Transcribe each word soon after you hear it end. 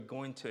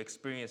going to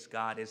experience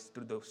God is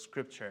through the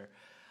scripture.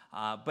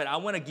 But I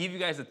want to give you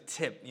guys a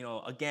tip.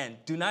 Again,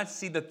 do not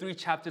see the 3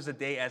 chapters a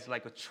day as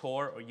like a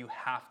chore or you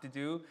have to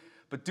do,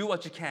 but do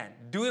what you can.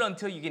 Do it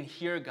until you can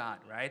hear God,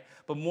 right?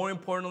 But more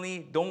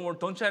importantly,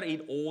 don't try to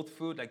eat old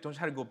food. Like, don't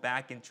try to go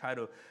back and try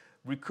to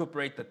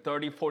recuperate the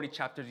 30, 40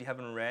 chapters you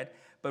haven't read.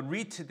 But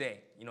read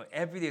today.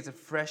 Every day is a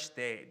fresh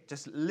day.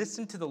 Just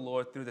listen to the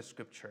Lord through the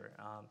scripture.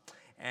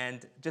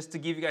 And just to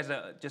give you guys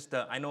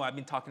I know I've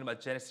been talking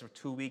about Genesis for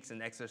 2 weeks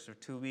and Exodus for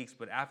 2 weeks,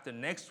 but after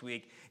next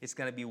week, it's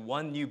going to be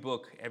one new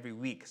book every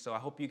week. So I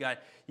hope you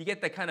get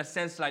that kind of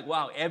sense like,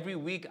 wow, every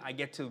week I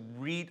get to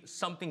read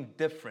something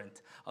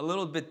different, a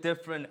little bit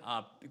different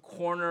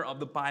corner of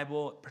the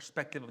Bible,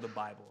 perspective of the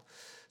Bible.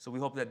 So we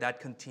hope that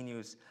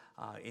continues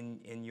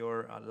in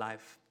your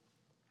life.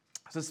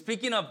 So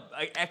speaking of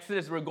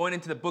Exodus, we're going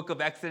into the book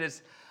of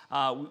Exodus.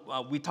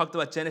 We talked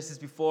about Genesis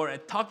before. And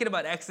talking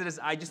about Exodus,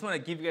 I just want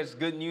to give you guys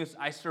good news.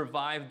 I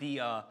survived the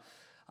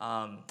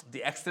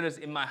Exodus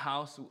in my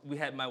house. We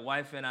had my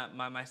wife and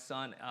my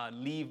son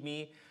leave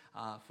me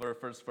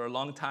for a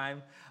long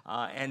time.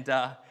 And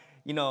I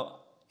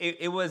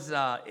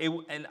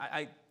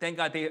thank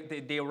God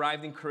they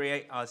arrived in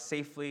Korea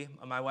safely.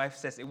 My wife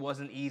says it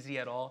wasn't easy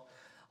at all.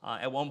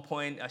 At one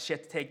point, she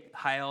had to take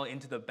Hael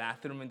into the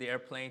bathroom in the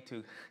airplane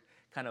to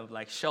kind of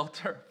like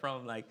shelter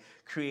from like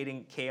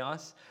creating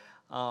chaos.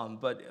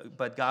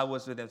 But God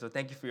was with them. So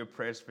thank you for your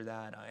prayers for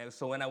that.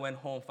 So when I went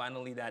home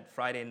finally that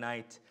Friday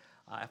night,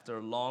 after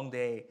a long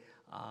day,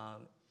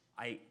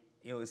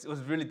 it was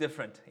really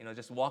different.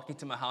 Just walking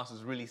to my house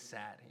was really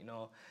sad.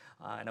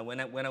 And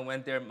when I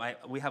went there,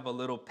 we have a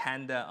little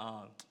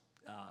panda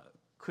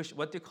cushion.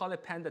 What do you call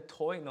it? Panda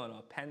toy?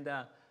 No,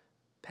 panda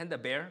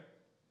bear.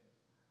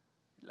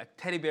 Like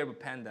teddy bear with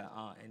panda,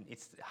 and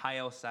it's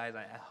Hael size.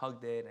 I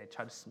hugged it, and I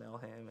tried to smell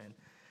him,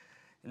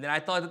 and then I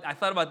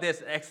thought about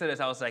this Exodus.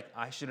 I was like,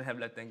 I shouldn't have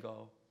let them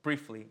go.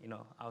 Briefly,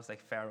 I was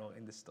like Pharaoh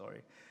in this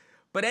story.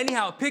 But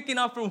anyhow, picking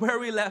up from where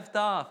we left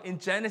off, in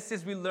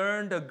Genesis we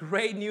learned the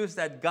great news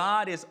that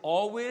God is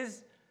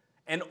always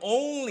and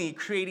only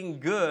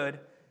creating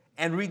good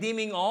and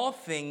redeeming all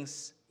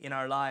things in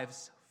our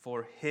lives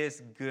for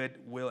His good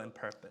will and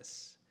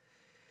purpose.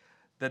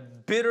 The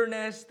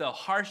bitterness, the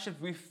hardship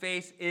we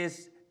face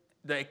is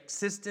the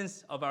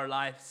existence of our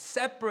life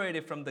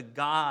separated from the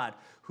God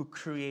who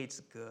creates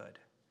good.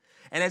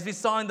 And as we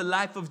saw in the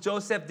life of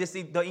Joseph,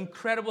 the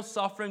incredible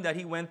suffering that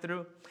he went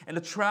through and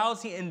the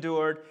trials he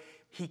endured,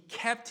 he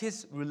kept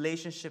his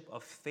relationship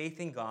of faith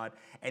in God,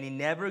 and he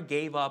never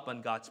gave up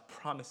on God's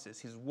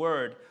promises, His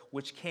word,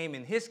 which came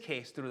in his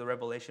case through the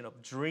revelation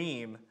of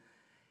dream,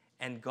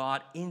 and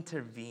God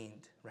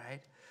intervened,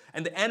 right?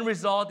 And the end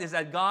result is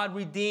that God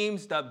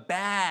redeems the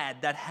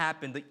bad that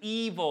happened, the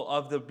evil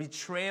of the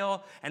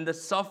betrayal and the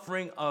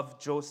suffering of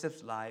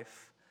Joseph's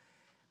life.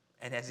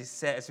 And as he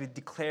said, as we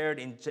declared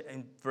in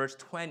verse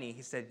 20,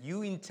 he said,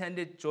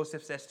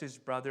 Joseph says to his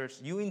brothers,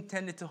 you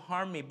intended to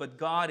harm me, but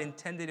God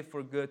intended it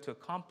for good to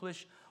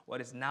accomplish what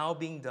is now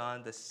being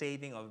done, the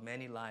saving of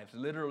many lives.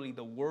 Literally,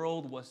 the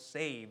world was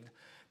saved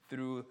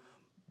through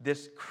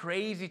this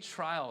crazy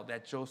trial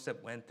that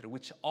Joseph went through,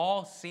 which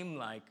all seemed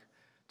like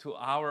to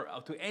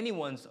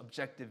anyone's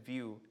objective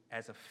view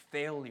as a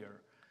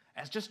failure,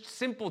 as just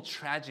simple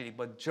tragedy.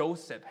 But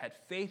Joseph had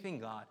faith in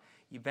God.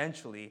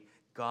 Eventually,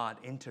 God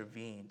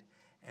intervened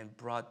and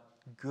brought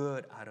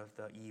good out of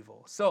the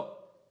evil. So,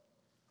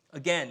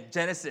 again,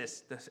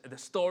 Genesis, the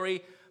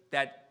story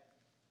that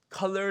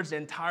colors the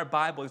entire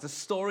Bible, is a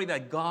story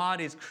that God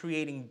is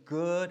creating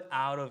good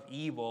out of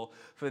evil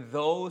for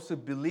those who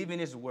believe in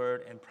His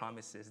word and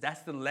promises.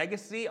 That's the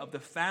legacy of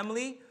the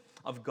family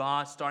of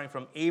God, starting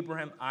from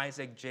Abraham,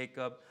 Isaac,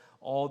 Jacob,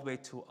 all the way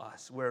to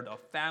us. We're a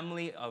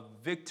family of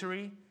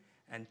victory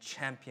and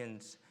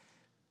champions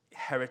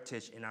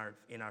heritage in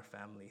our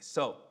family.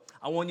 So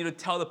I want you to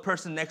tell the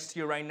person next to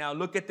you right now,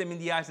 look at them in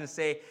the eyes and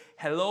say,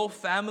 hello,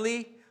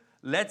 family.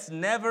 Let's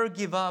never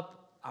give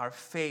up our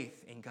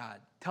faith in God.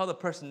 Tell the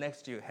person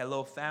next to you,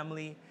 hello,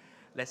 family.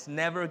 Let's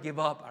never give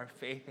up our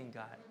faith in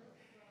God.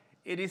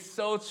 It is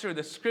so true.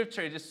 The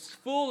scripture is just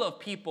full of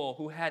people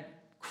who had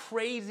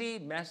crazy,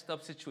 messed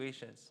up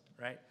situations,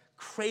 right?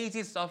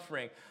 Crazy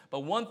suffering.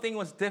 But one thing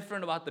was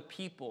different about the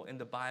people in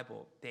the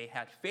Bible. They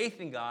had faith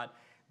in God,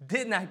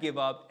 did not give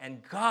up,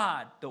 and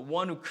God, the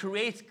one who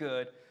creates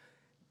good,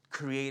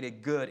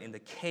 created good in the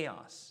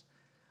chaos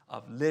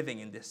of living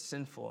in this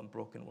sinful and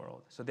broken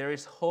world. So there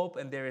is hope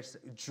and there is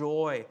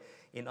joy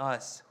in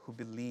us who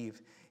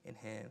believe in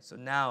Him. So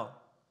now,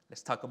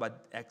 let's talk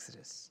about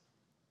Exodus.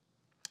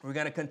 We're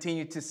going to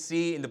continue to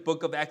see in the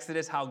book of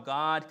Exodus how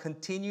God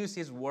continues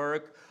His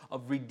work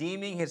of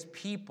redeeming His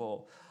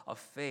people of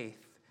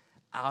faith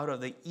out of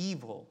the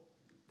evil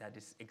that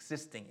is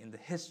existing in the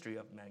history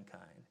of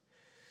mankind.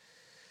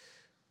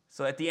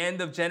 So at the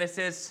end of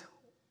Genesis,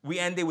 we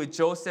ended with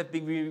Joseph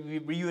being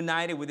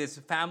reunited with his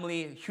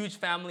family, a huge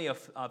family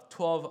of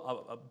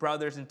 12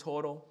 brothers in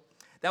total.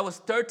 That was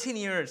 13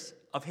 years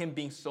of him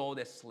being sold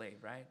as slave,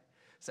 right?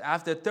 So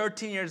after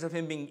 13 years of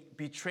him being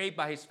betrayed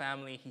by his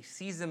family, he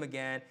sees them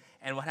again,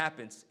 And what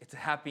happens? It's a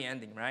happy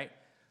ending, right?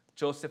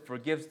 Joseph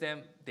forgives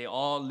them. They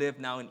all live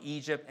now in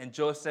Egypt. And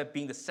Joseph,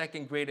 being the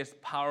second greatest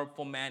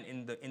powerful man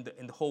in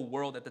the whole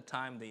world at the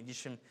time, the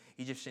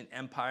Egyptian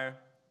empire,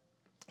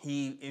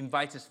 he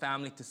invites his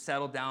family to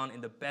settle down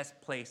in the best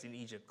place in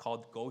Egypt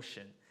called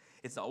Goshen.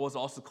 It was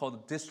also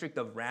called the district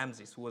of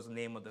Ramses, who was the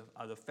name of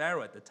the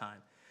pharaoh at the time.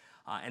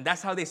 And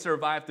that's how they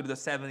survived through the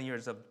 7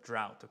 years of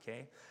drought,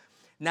 okay?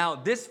 Now,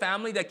 this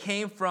family that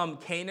came from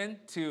Canaan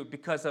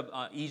because of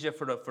Egypt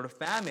for the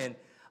famine,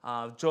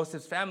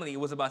 Joseph's family, it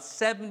was about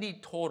 70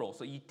 total.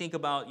 So you think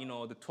about,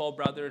 the 12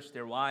 brothers,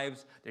 their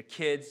wives, their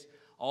kids,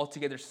 all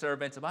together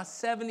servants. About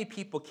 70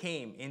 people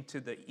came into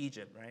the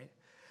Egypt, right?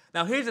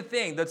 Now, here's the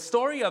thing. The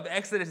story of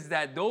Exodus is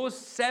that those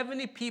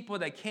 70 people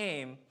that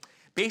came,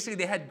 basically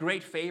they had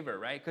great favor,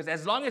 right? Because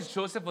as long as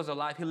Joseph was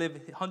alive, he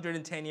lived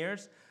 110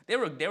 years, they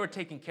were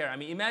taken care of. I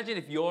mean, imagine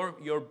if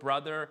your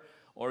brother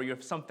or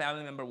some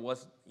family member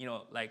was,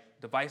 like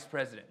the vice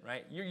president,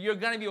 right? You're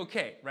going to be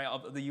okay, right,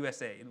 of the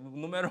USA.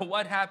 No matter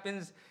what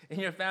happens in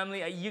your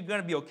family, you're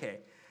going to be okay.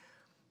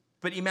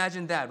 But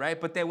imagine that, right?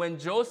 But then when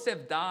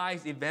Joseph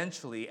dies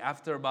eventually,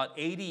 after about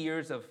 80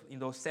 years of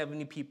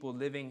 70 people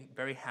living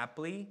very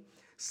happily,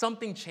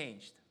 something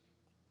changed.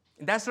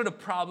 And that's where the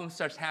problem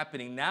starts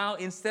happening. Now,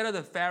 instead of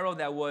the Pharaoh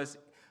that was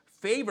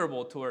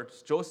favorable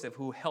towards Joseph,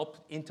 who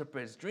helped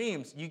interpret his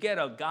dreams, you get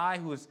a guy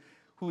who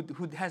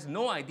has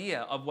no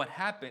idea of what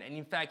happened. And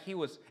in fact,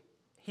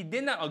 he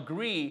did not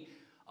agree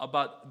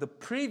about the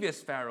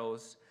previous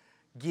pharaohs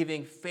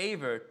giving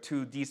favor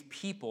to these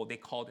people. They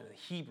called it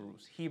the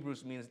Hebrews.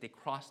 Hebrews means they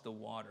crossed the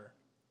water.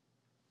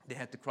 They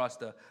had to cross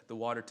the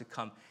water to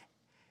come.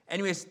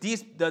 Anyways,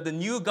 the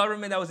new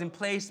government that was in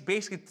place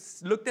basically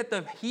looked at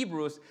the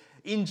Hebrews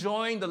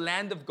enjoying the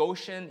land of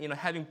Goshen,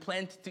 having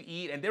plenty to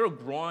eat, and they were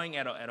growing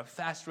at a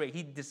fast rate.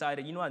 He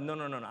decided, you know what, no,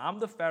 I'm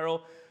the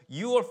Pharaoh.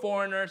 You are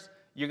foreigners.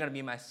 You're going to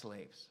be my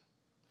slaves.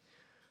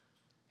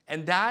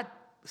 And that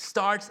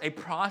starts a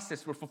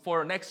process where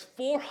for the next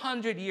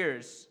 400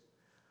 years,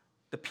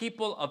 the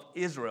people of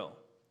Israel,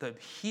 the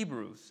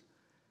Hebrews,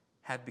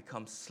 have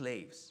become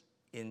slaves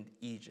in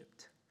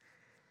Egypt.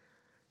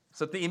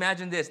 So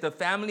imagine this. The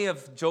family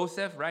of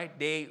Joseph, right,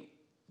 they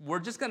were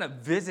just going to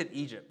visit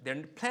Egypt.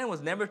 Their plan was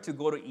never to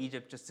go to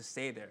Egypt just to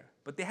stay there.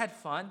 But they had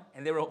fun,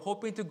 and they were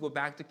hoping to go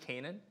back to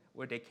Canaan,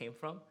 where they came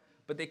from.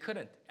 But they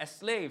couldn't. As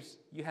slaves,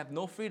 you have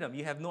no freedom.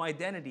 You have no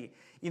identity.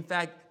 In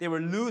fact, they were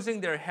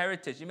losing their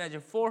heritage.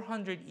 Imagine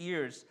 400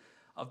 years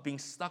of being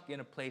stuck in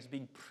a place,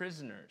 being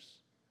prisoners.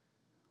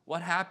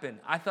 What happened?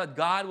 I thought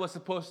God was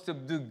supposed to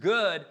do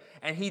good,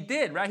 and he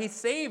did, right? He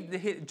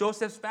saved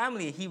Joseph's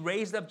family. He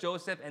raised up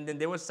Joseph, and then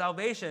there was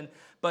salvation.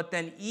 But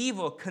then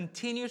evil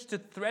continues to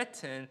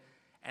threaten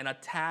and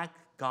attack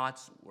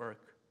God's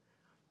work.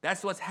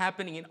 That's what's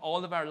happening in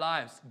all of our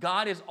lives.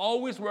 God is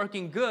always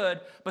working good,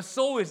 but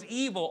so is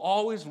evil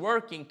always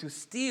working to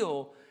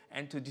steal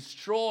and to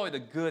destroy the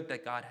good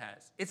that God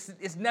has.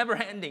 It's never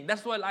ending.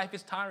 That's why life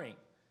is tiring.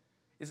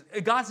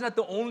 God's not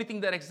the only thing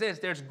that exists.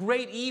 There's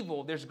great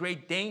evil, there's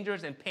great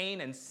dangers and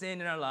pain and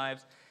sin in our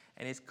lives,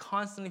 and it's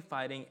constantly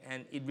fighting,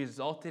 and it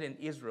resulted in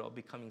Israel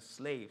becoming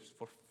slaves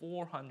for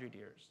 400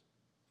 years.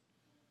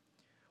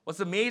 What's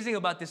amazing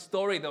about this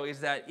story, though, is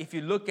that if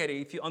you look at it,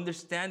 if you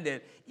understand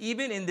it,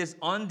 even in this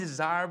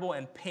undesirable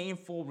and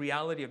painful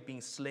reality of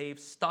being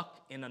slaves,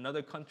 stuck in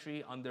another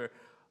country under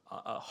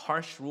a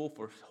harsh rule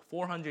for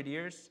 400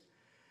 years,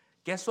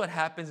 guess what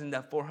happens in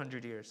that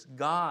 400 years?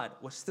 God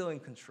was still in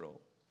control.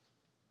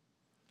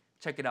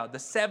 Check it out. The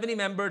 70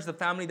 members, the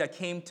family that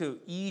came to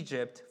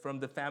Egypt from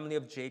the family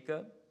of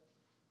Jacob,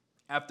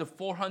 after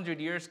 400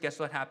 years, guess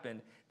what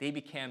happened? They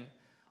became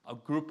a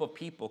group of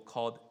people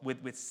called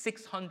with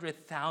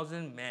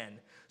 600,000 men.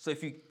 So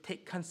if you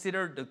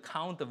consider the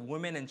count of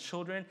women and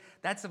children,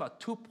 that's about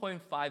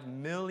 2.5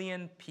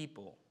 million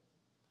people.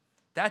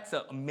 That's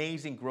an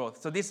amazing growth.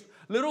 So this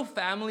little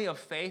family of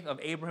faith of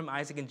Abraham,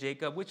 Isaac, and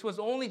Jacob, which was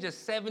only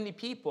just 70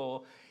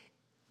 people,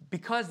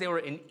 because they were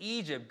in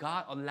Egypt,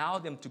 God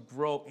allowed them to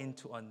grow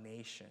into a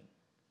nation.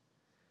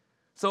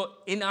 So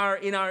in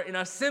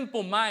our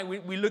simple mind,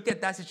 we look at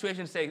that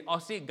situation and say, oh,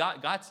 see,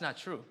 God's not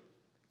true.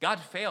 God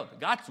failed.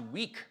 God's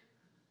weak.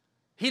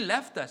 He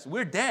left us.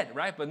 We're dead,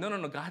 right? But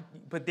no, God,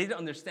 but they didn't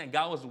understand.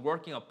 God was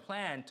working a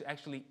plan to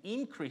actually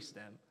increase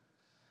them,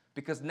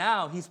 because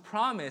now his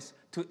promise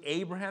to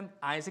Abraham,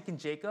 Isaac, and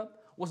Jacob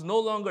was no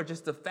longer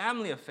just a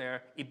family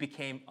affair. It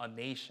became a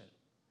nation.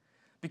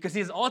 Because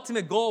his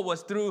ultimate goal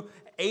was through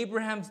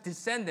Abraham's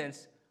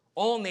descendants,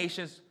 all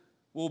nations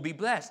will be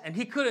blessed. And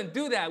he couldn't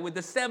do that with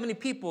the 70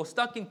 people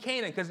stuck in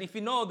Canaan. Because if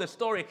you know the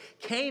story,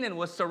 Canaan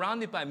was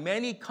surrounded by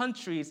many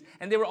countries,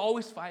 and they were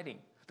always fighting.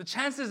 The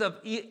chances of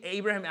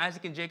Abraham,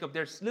 Isaac, and Jacob,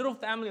 their little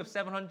family of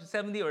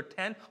 770 or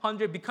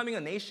 1,000 becoming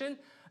a nation,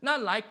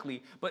 not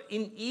likely. But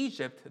in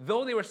Egypt,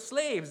 though they were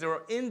slaves, they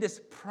were in this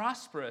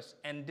prosperous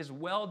and this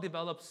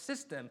well-developed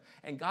system,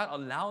 and God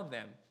allowed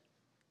them,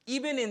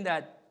 even in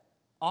that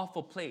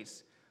awful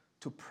place,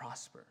 to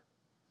prosper.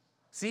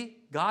 See,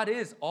 God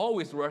is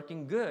always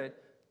working good,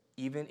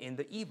 even in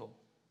the evil.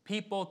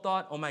 People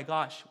thought, oh my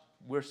gosh,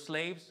 we're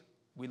slaves.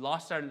 We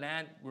lost our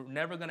land. We're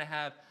never going to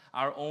have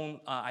our own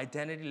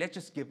identity. Let's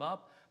just give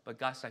up. But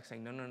God's like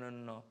saying,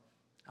 no.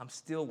 I'm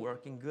still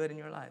working good in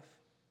your life.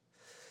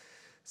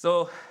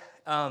 So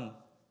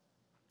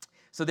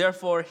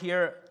therefore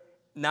here,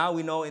 now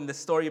we know in the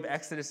story of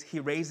Exodus, he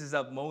raises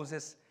up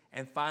Moses.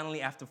 And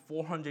finally, after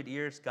 400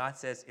 years, God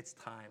says, it's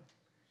time.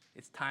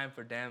 It's time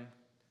for them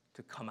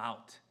to come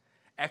out.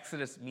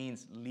 Exodus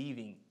means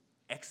leaving,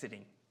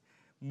 exiting,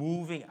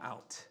 moving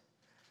out.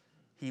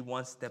 He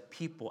wants the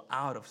people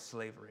out of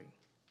slavery.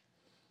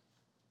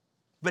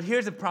 But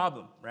here's the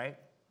problem, right?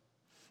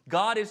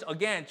 God is,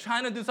 again,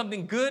 trying to do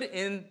something good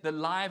in the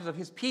lives of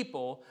his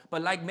people.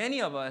 But like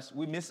many of us,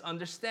 we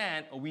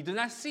misunderstand or we do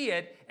not see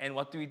it. And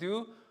what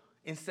do?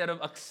 Instead of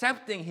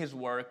accepting his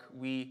work,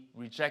 we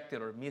reject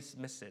it or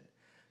miss it.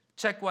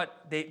 Check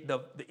what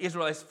the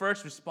Israelites'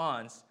 first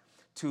response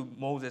to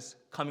Moses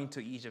coming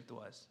to Egypt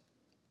was.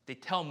 They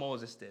tell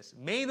Moses this: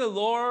 "May the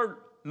Lord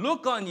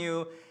look on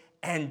you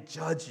and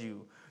judge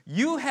you.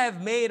 You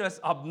have made us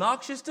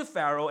obnoxious to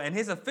Pharaoh and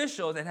his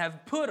officials and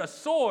have put a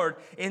sword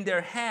in their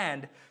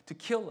hand to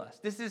kill us."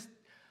 This is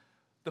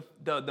the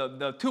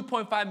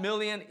 2.5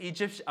 million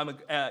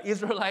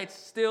Israelites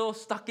still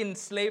stuck in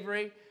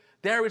slavery.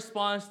 Their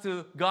response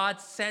to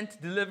God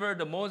sent, deliver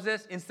the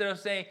Moses, instead of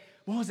saying,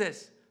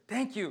 "Moses,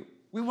 thank you,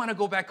 we want to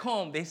go back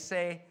home," they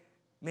say,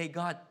 "May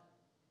God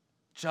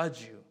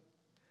judge you."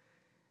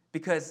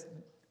 Because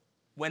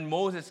when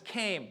Moses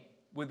came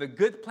with the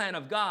good plan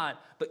of God,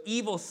 the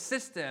evil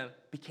system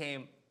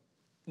became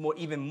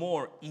even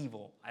more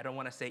evil. I don't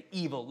want to say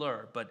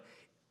eviler, but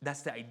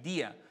that's the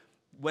idea.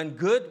 When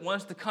good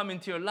wants to come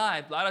into your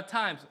life, a lot of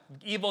times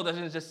evil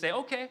doesn't just say,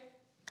 "Okay,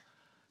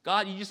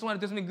 God, you just want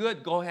to do something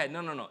good, go ahead."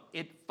 No.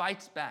 It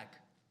fights back.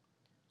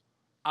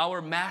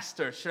 Our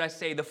master, should I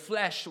say, the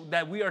flesh,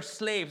 that we are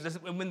slaves.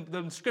 When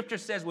the scripture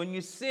says when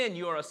you sin,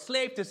 you are a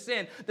slave to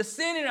sin. The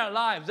sin in our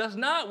lives does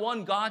not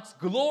want God's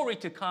glory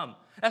to come.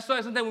 That's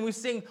why sometimes when we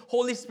sing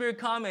Holy Spirit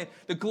come and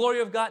the glory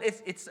of God,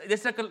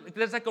 there's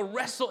like a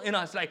wrestle in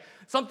us. Like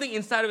something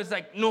inside of us is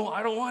like, "No,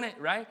 I don't want it,"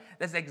 right?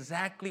 That's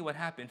exactly what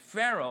happened.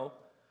 Pharaoh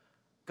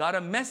got a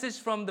message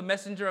from the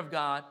messenger of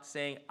God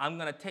saying, "I'm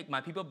going to take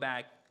my people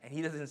back." And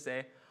he doesn't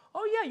say,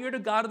 "Oh yeah, you're the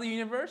God of the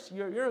universe.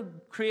 You're a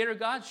creator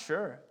God."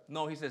 Sure.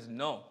 No, he says,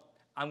 "No,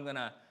 I'm going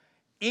to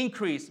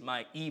increase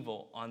my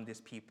evil on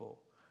this people."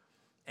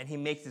 And he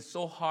makes it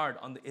so hard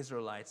on the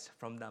Israelites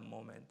from that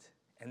moment.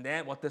 And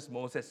then what does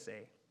Moses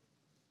say?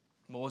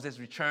 Moses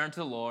returned to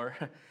the Lord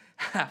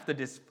after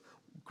this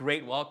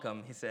great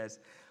welcome. He says,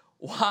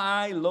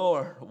 "Why,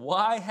 Lord,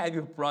 why have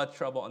you brought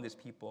trouble on this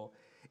people?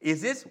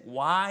 Is this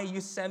why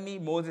you sent me?"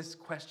 Moses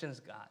questions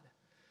God.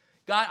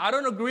 "God, I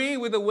don't agree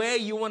with the way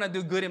you want to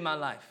do good in my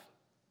life.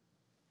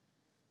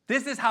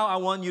 This is how I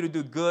want you to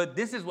do good.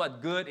 This is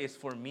what good is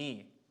for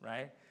me,"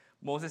 right?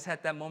 Moses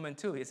had that moment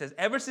too. He says,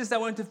 "Ever since I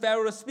went to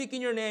Pharaoh to speak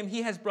in your name,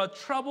 he has brought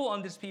trouble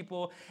on this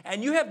people,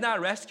 and you have not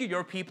rescued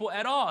your people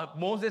at all."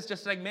 Moses,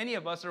 just like many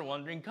of us, are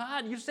wondering,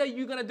 "God, you said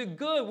you're going to do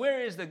good.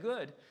 Where is the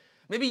good?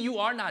 Maybe you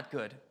are not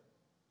good."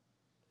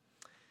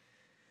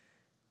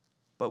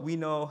 But we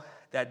know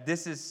that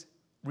this is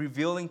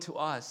revealing to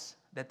us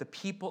that the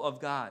people of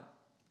God,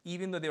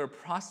 even though they were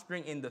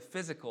prospering in the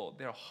physical,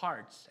 their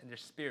hearts and their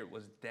spirit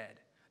was dead.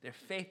 Their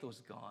faith was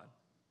gone.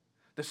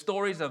 The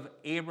stories of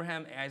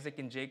Abraham, Isaac,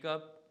 and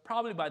Jacob,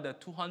 probably by the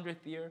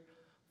 200th year,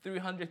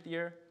 300th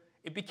year,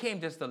 it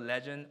became just a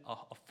legend,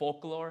 a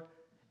folklore,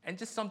 and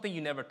just something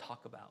you never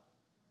talk about.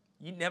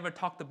 You never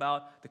talked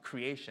about the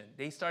creation.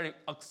 They started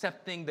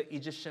accepting the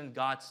Egyptian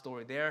God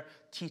story. Their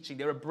teaching,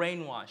 they were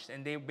brainwashed,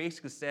 and they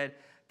basically said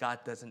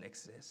God doesn't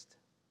exist.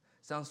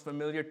 Sounds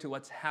familiar to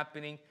what's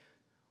happening,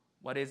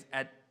 what is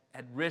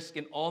at risk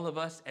in all of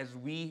us as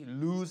we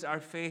lose our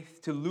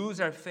faith. To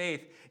lose our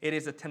faith, it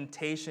is a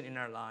temptation in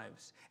our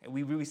lives. And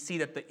we really see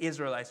that the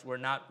Israelites were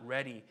not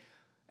ready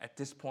at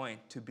this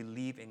point to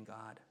believe in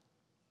God.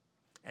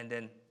 And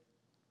then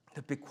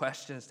the big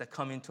questions that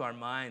come into our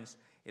minds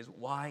is,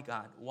 why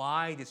God?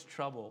 Why this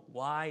trouble?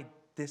 Why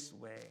this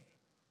way?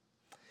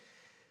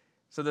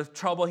 So the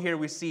trouble here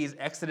we see is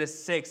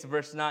Exodus 6,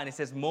 verse 9. It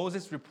says,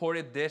 "Moses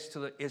reported this to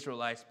the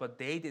Israelites, but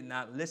they did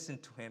not listen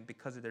to him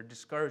because of their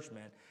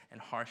discouragement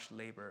and harsh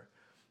labor."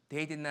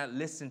 They did not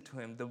listen to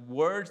him. The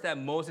words that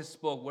Moses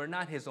spoke were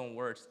not his own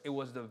words. It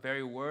was the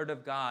very word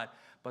of God.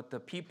 But the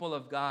people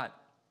of God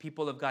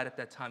at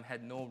that time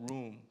had no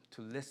room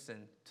to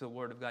listen to the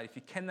word of God. If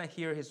you cannot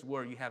hear his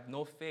word, you have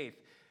no faith,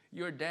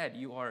 you're dead.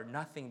 You are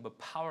nothing but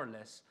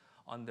powerless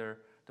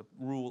under the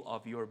rule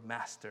of your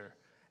master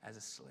as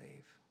a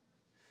slave.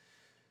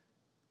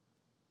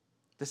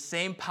 The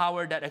same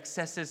power that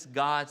accesses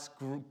God's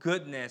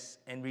goodness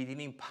and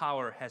redeeming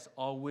power has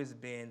always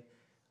been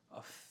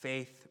a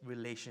faith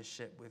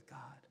relationship with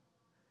God.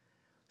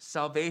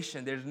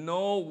 Salvation, there's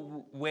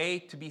no way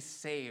to be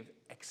saved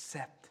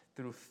except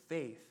through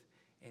faith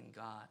in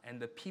God. And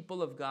the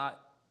people of God,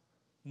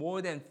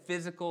 more than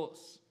physical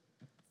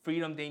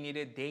freedom they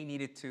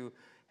needed to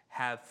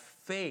have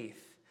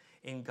faith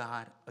in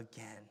God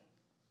again.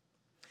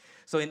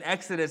 So in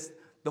Exodus,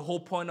 the whole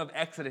point of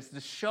Exodus, to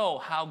show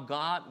how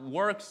God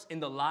works in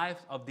the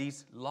lives of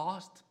these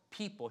lost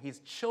people, his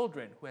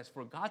children who has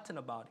forgotten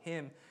about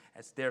him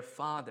as their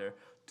father,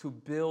 to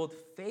build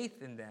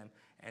faith in them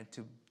and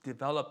to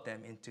develop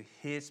them into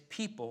his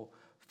people,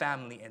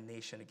 family, and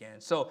nation again.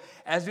 So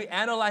as we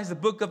analyze the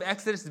book of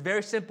Exodus, it's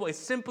very simple. It's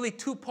simply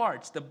two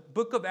parts. The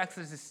book of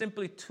Exodus is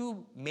simply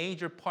two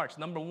major parts.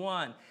 Number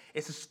one,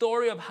 it's a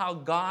story of how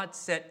God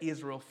set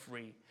Israel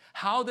free.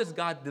 How does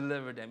God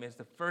deliver them is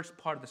the first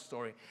part of the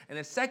story. And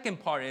the second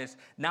part is,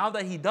 now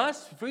that he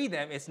does free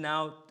them, it's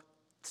now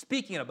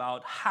speaking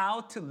about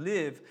how to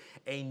live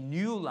a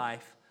new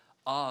life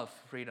of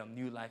freedom,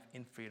 new life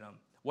in freedom.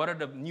 What are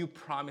the new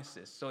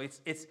promises? So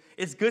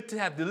it's good to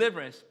have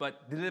deliverance,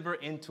 but deliver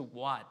into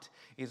what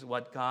is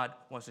what God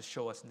wants to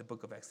show us in the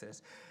book of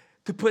Exodus.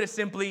 To put it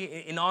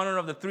simply, in honor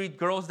of the 3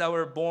 girls that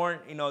were born,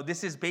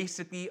 this is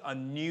basically a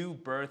new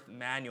birth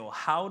manual.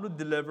 How to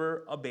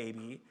deliver a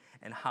baby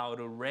and how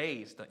to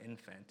raise the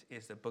infant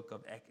is the book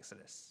of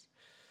Exodus.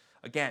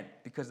 Again,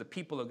 because the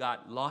people of God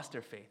lost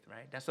their faith,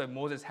 right? That's why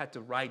Moses had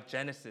to write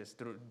Genesis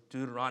through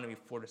Deuteronomy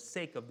for the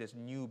sake of this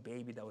new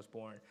baby that was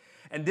born.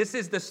 And this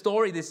is the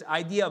story, this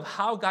idea of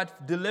how God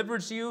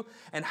delivers you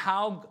and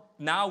how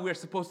now we're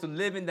supposed to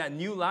live in that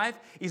new life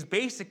is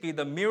basically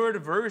the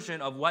mirrored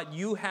version of what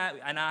you have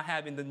and I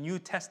have in the New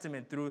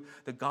Testament through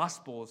the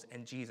Gospels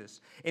and Jesus.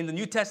 In the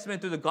New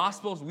Testament through the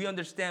Gospels, we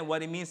understand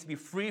what it means to be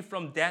free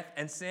from death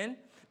and sin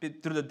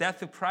through the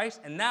death of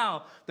Christ. And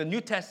now the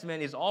New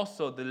Testament is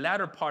also, the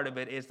latter part of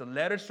it is the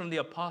letters from the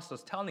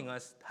apostles telling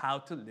us how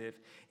to live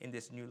in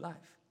this new life.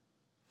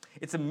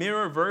 It's a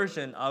mirror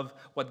version of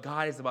what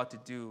God is about to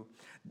do.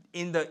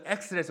 In the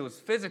Exodus, it was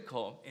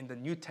physical. In the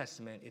New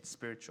Testament, it's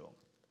spiritual.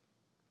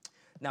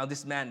 Now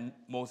this man,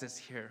 Moses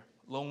here,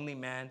 lonely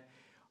man.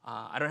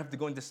 I don't have to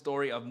go into the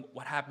story of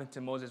what happened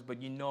to Moses, but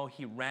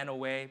he ran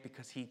away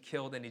because he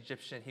killed an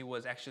Egyptian. He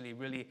was actually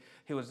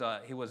he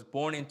was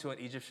born into an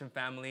Egyptian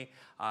family.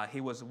 He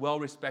was well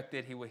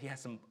respected. He had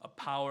some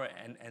power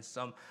and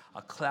some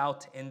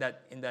clout in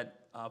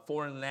that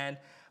foreign land.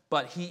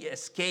 But he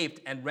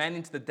escaped and ran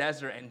into the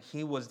desert, and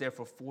he was there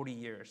for 40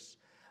 years.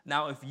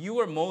 Now, if you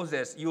were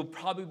Moses, you would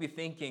probably be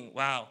thinking,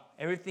 wow,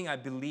 everything I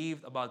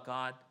believed about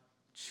God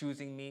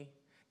choosing me,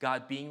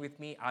 God being with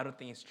me, I don't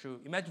think it's true.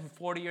 Imagine for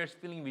 40 years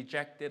feeling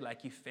rejected,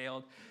 like he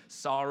failed,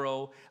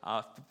 sorrow,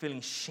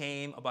 feeling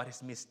shame about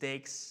his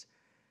mistakes,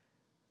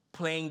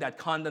 playing that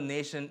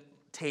condemnation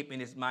tape in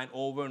his mind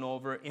over and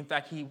over. In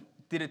fact, he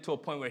did it to a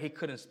point where he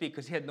couldn't speak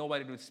because he had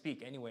nobody to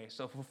speak anyway.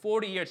 So for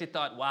 40 years, he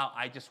thought, wow,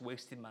 I just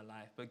wasted my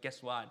life. But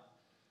guess what?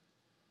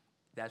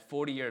 That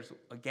 40 years,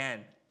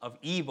 again, of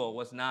evil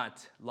was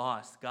not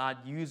lost.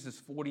 God used this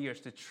 40 years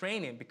to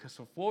train him because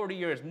for 40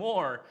 years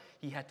more,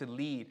 he had to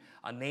lead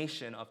a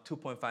nation of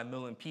 2.5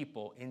 million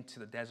people into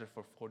the desert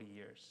for 40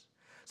 years.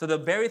 So the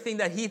very thing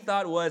that he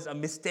thought was a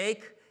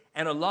mistake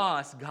and a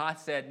loss, God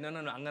said, no,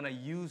 I'm going to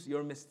use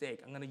your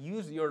mistake. I'm going to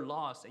use your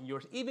loss and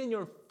even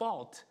your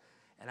fault,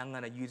 and I'm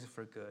going to use it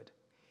for good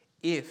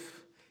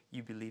if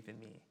you believe in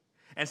me.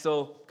 And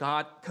so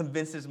God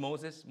convinces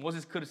Moses.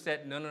 Moses could have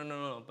said,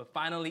 no. But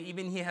finally,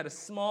 even he had a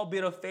small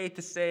bit of faith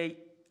to say,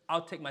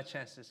 I'll take my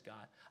chances,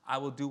 God. I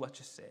will do what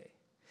you say.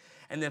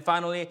 And then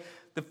finally,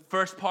 the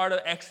first part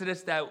of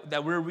Exodus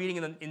that we're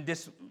reading in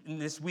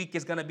this week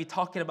is going to be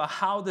talking about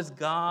how does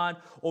God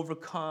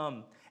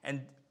overcome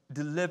and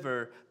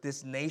deliver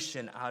this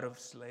nation out of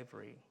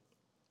slavery.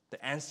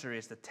 The answer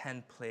is the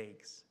 10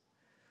 plagues.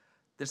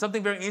 There's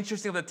something very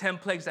interesting of the 10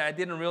 plagues that I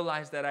didn't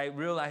realize that I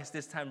realized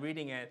this time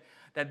reading it,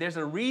 that there's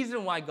a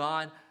reason why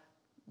God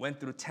went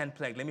through 10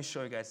 plagues. Let me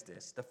show you guys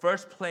this. The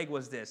first plague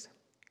was this.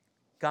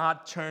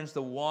 God turns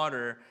the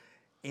water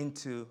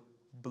into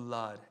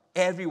blood.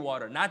 Every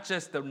water, not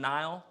just the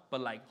Nile,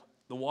 but like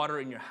the water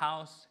in your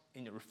house,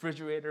 in your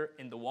refrigerator,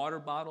 in the water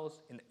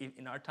bottles.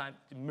 In our time,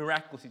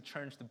 miraculously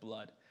turns to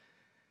blood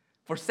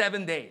for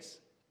 7 days.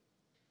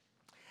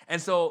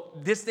 And so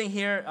this thing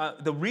here,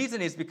 the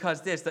reason is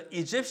because the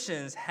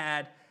Egyptians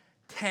had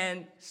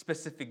 10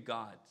 specific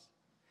gods.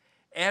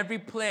 Every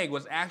plague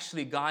was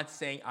actually God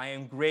saying, I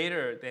am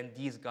greater than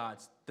these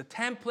gods. The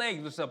 10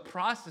 plagues was a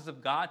process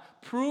of God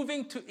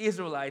proving to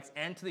Israelites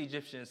and to the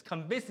Egyptians,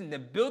 convincing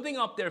them, building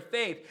up their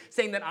faith,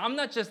 saying that I'm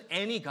not just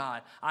any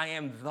God, I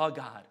am the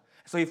God.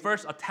 So he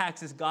first attacks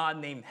this god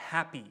named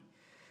Hapi.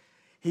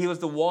 He was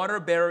the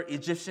water-bearer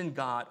Egyptian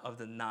god of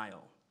the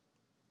Nile.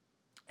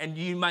 And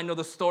you might know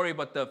the story,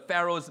 but the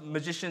Pharaoh's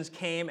magicians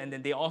came, and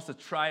then they also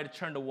tried to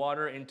turn the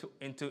water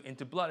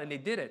into blood, and they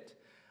did it,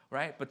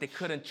 right? But they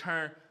couldn't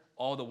turn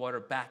all the water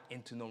back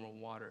into normal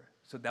water.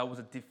 So that was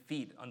a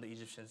defeat on the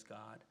Egyptians'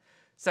 god.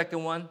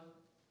 Second one,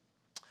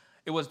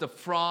 it was the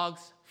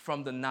frogs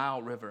from the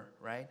Nile River,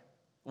 right?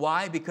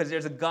 Why? Because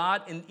there's a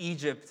god in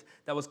Egypt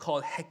that was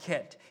called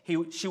Heket.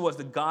 She was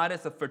the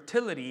goddess of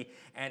fertility,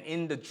 and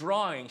in the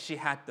drawing, she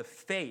had the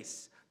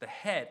face, the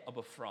head of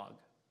a frog.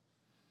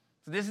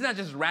 So this is not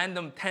just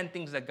random 10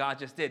 things that God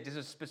just did. This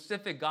is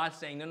specific God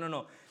saying,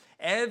 no.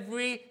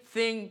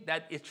 Everything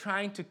that is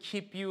trying to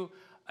keep you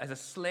as a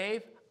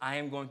slave, I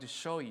am going to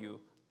show you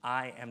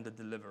I am the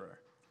deliverer.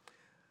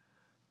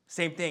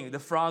 Same thing. The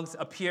frogs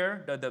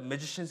appear. The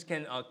magicians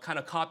can kind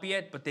of copy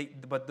it,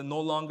 but no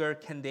longer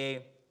can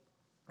they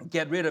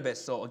get rid of it.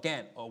 So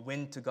again, a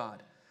win to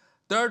God.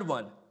 Third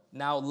one,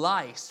 now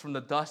lice from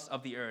the dust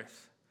of the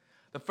earth.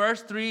 The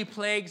first three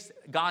plagues,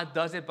 God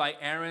does it by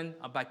Aaron,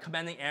 by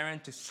commanding Aaron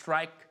to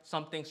strike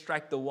something,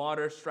 strike the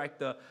water, strike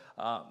the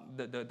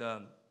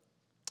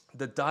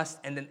dust,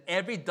 and then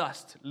every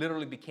dust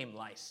literally became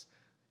lice.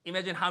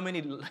 Imagine how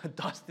many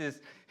dust is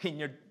in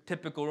your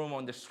typical room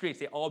on the streets.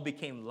 They all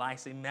became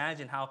lice.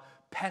 Imagine how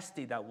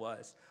pesty that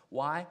was.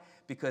 Why?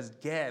 Because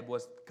Geb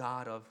was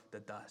god of the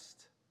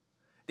dust.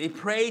 They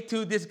prayed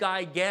to this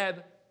guy,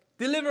 Geb,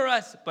 deliver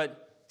us,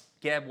 but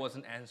Geb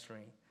wasn't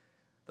answering.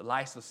 The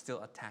lice was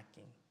still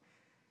attacking.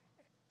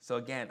 So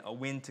again, a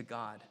win to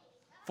God.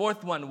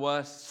 Fourth one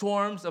was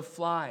swarms of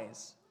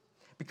flies.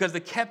 Because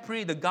the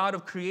Khepri, the god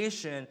of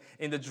creation,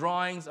 in the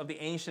drawings of the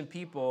ancient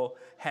people,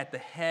 had the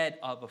head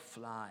of a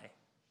fly.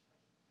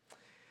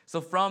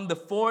 So from the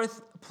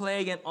fourth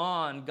plague and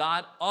on,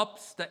 God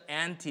ups the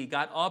ante,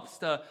 God ups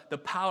the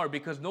power,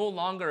 because no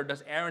longer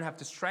does Aaron have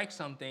to strike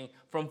something.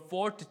 From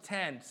 4 to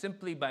 10,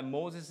 simply by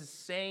Moses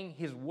saying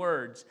his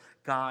words,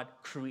 God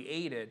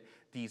created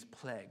these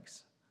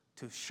plagues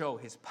to show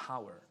his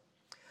power.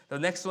 The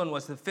next one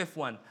was the fifth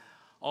one.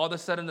 All of a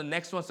sudden, the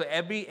next one, so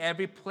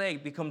every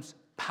plague becomes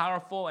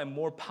powerful and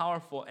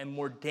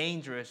more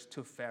dangerous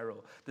to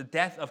Pharaoh. The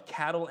death of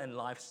cattle and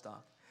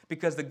livestock.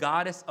 Because the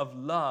goddess of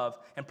love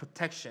and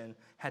protection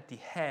had the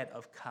head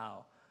of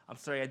cow. I'm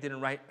sorry, I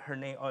didn't write her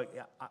name. I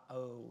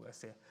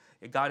see.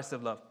 A goddess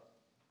of love.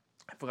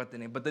 I forgot the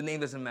name, but the name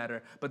doesn't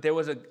matter. But there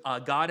was a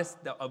goddess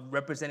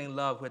representing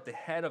love who had the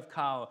head of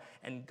cow,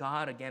 and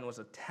God again was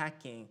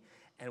attacking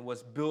and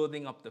was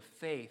building up the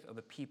faith of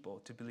the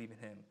people to believe in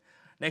him.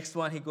 Next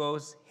one,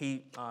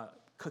 he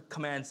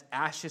commands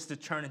ashes to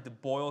turn into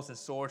boils and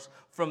sores.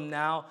 From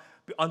now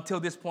until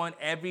this point,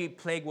 every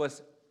plague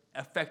was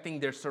affecting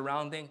their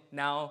surrounding.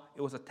 Now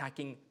it was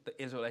attacking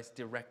the Israelites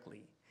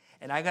directly.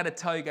 And I got to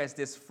tell you guys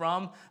this,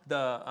 from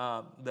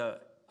the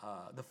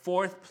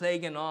fourth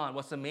plague and on,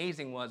 what's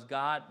amazing was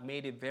God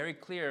made it very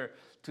clear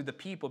to the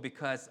people,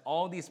 because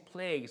all these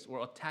plagues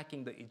were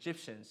attacking the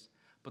Egyptians,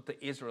 but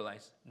the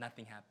Israelites,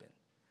 nothing happened.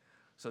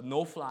 So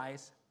no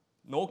flies,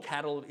 no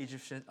cattle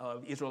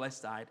Israelites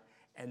died,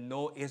 and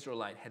no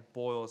Israelite had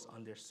boils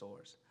on their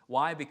sores.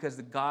 Why? Because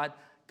the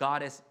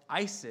goddess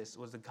Isis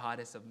was the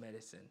goddess of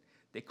medicine.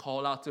 They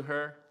called out to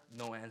her,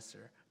 no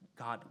answer.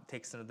 God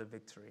takes another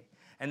victory.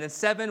 And then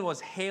 7 was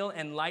hail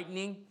and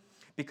lightning,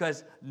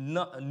 because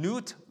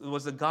Nut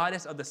was the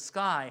goddess of the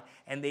sky,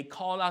 and they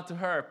called out to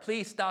her,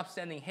 please stop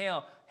sending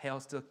hail. Hail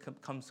still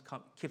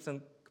keeps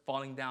on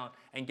falling down.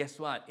 And guess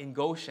what? In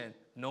Goshen,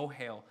 no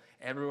hail.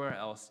 Everywhere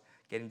else,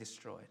 getting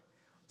destroyed.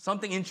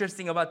 Something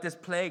interesting about this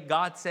plague,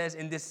 God says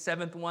in this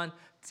 7th one,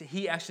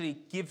 he actually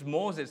gives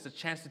Moses the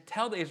chance to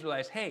tell the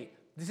Israelites, hey,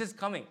 this is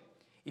coming.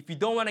 If you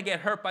don't want to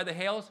get hurt by the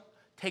hails,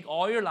 take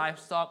all your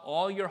livestock,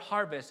 all your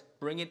harvest,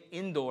 bring it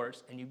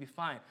indoors, and you'll be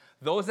fine.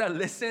 Those that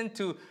listened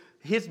to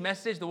his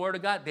message, the word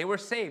of God, they were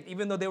saved,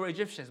 even though they were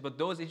Egyptians. But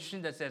those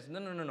Egyptians that says,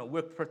 no,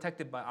 we're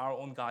protected by our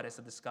own goddess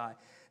of the sky,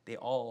 they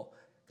all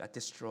got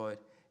destroyed,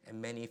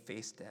 and many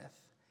faced death.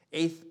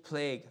 8th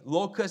plague,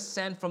 locusts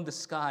sent from the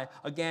sky.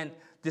 Again,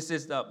 this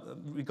is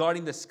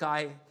regarding the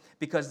sky,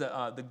 because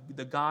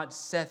the god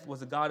Seth was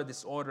the god of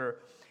disorder.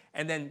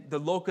 And then the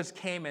locusts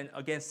came, and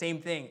again,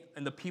 same thing.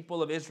 And the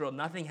people of Israel,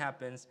 nothing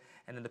happens.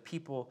 And then the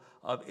people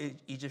of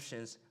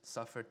Egyptians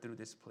suffered through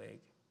this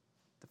plague.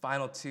 The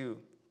final 2.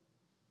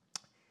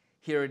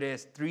 Here it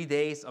is, 3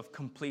 days of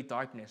complete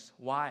darkness.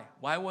 Why?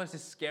 Why was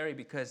this scary?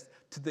 Because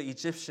to the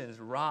Egyptians,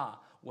 Ra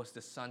was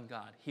the sun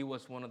god. He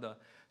was one of the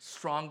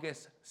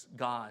strongest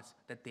gods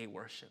that they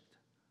worshipped,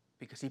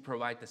 because he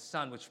provides the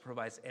sun, which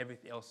provides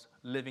everything else,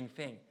 living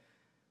thing.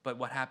 But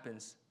what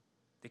happens?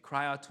 They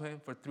cry out to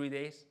him for 3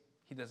 days.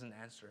 He doesn't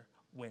answer,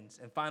 wins.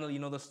 And finally, you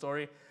know the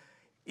story?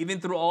 Even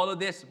through all of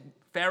this,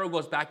 Pharaoh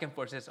goes back and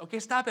forth, says, okay,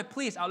 stop it,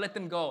 please, I'll let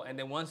them go. And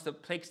then once the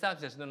plague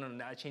stops, he says, no,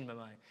 I changed my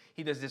mind.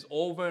 He does this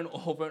over and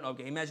over and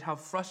over. Imagine how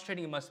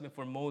frustrating it must have been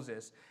for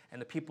Moses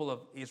and the people of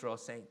Israel,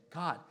 saying,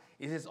 God,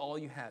 is this all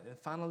you have? And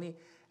finally,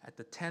 at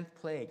the 10th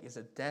plague is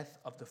the death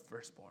of the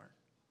firstborn.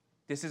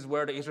 This is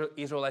where the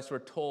Israelites were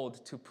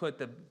told to put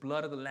the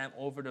blood of the lamb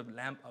over the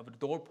lamp of the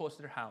doorpost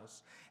of their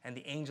house. And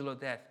the angel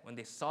of death, when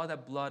they saw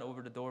that blood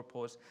over the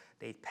doorpost,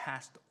 they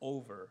passed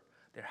over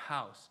their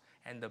house.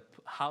 And the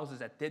houses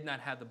that did not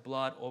have the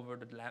blood over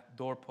the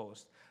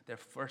doorpost, their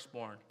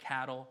firstborn,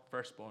 cattle,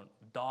 firstborn,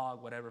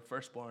 dog, whatever,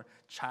 firstborn,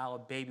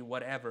 child, baby,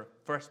 whatever,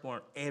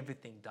 firstborn,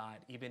 everything died,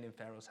 even in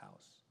Pharaoh's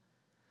house.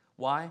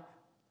 Why?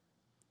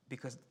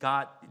 Because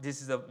God,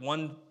 this is the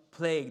one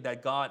plague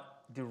that God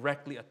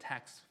directly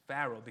attacks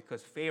Pharaoh,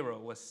 because Pharaoh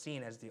was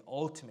seen as the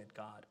ultimate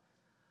god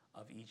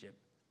of Egypt.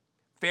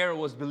 Pharaoh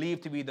was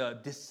believed to be the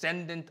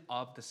descendant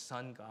of the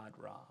sun god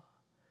Ra.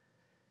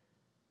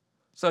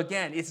 So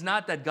again, it's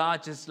not that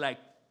God just like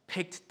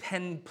picked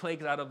 10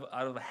 plagues out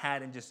of a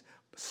hat and just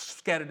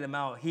scattered them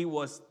out. He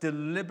was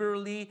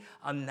deliberately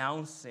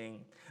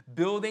announcing,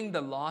 building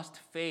the lost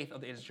faith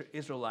of the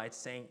Israelites,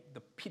 saying,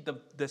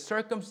 the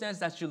circumstance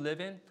that you live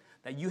in,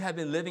 that you have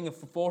been living in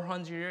for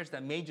 400 years,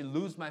 that made you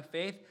lose my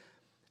faith,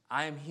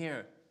 I am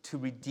here to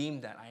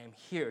redeem that. I am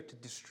here to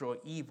destroy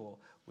evil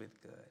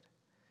with good.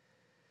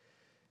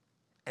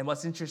 And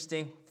what's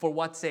interesting, for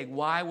what sake?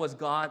 Why was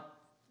God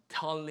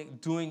trying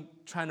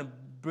to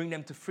bring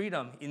them to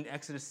freedom? In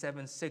Exodus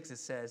 7:6, it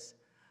says,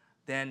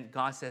 then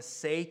God says,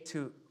 say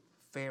to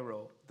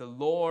Pharaoh, the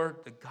Lord,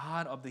 the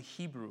God of the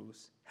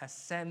Hebrews, has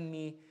sent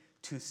me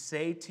to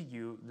say to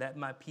you, let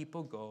my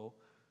people go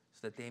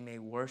so that they may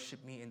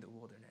worship me in the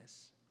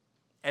wilderness.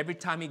 Every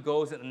time he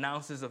goes and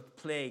announces a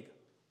plague,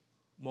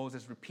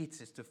 Moses repeats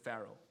this to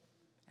Pharaoh.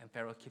 And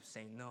Pharaoh keeps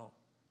saying no.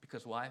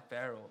 Because why?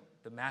 Pharaoh,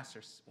 the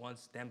master,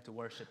 wants them to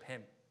worship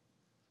him,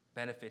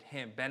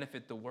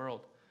 benefit the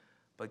world.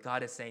 But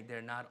God is saying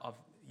they're not of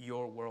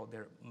your world,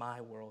 they're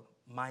my world,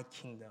 my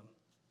kingdom.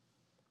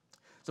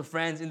 So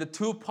friends, in the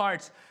two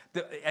parts,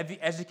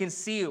 as you can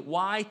see,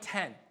 why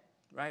 10?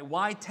 Right?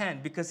 Why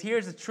 10? Because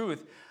here's the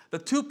truth. The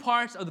two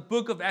parts of the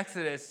book of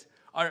Exodus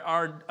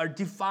are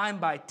defined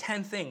by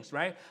 10 things,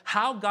 right?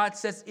 How God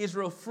sets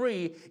Israel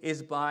free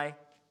is by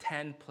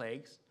 10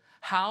 plagues.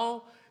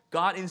 How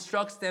God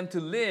instructs them to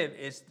live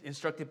is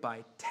instructed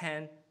by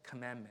 10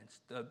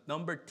 commandments. The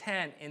number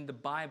 10 in the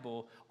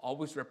Bible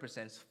always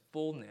represents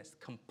fullness,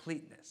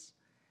 completeness.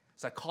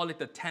 So I call it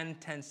the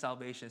 10-10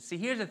 salvation. See,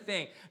 here's the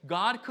thing.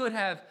 God could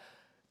have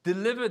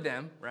delivered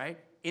them, right,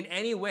 in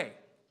any way.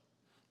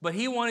 But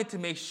he wanted to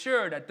make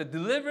sure that the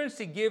deliverance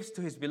he gives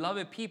to his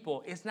beloved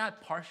people is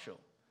not partial.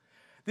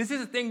 This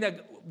is the thing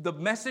that the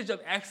message of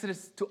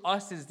Exodus to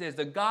us is this.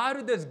 The God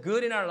who does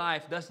good in our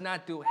life does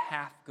not do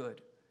half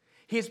good.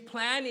 His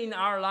plan in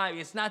our life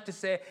is not to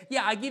say,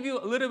 yeah, I give you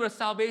a little bit of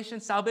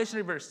salvation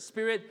reverse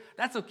spirit.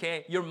 That's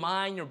okay. Your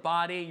mind, your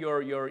body,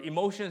 your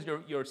emotions,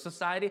 your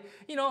society,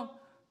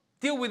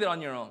 deal with it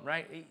on your own,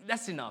 right?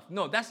 That's enough.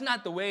 No, that's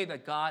not the way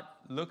that God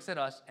looks at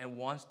us and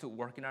wants to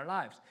work in our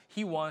lives.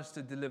 He wants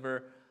to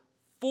deliver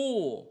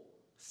full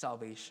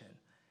salvation,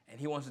 and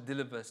he wants to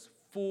deliver us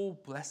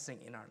full blessing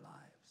in our lives.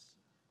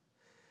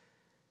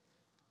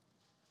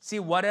 See,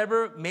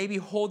 whatever may be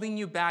holding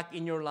you back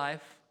in your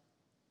life,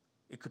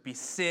 it could be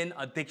sin,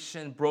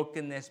 addiction,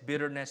 brokenness,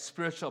 bitterness,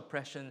 spiritual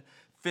oppression,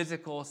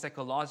 physical,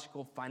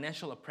 psychological,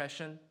 financial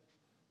oppression.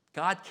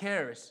 God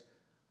cares,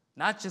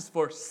 not just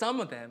for some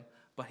of them,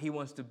 but he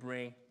wants to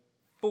bring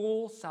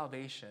full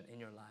salvation in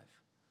your life.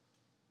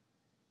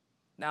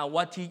 Now,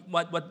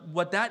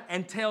 what that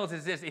entails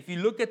is this. If you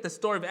look at the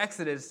story of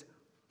Exodus,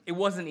 it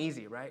wasn't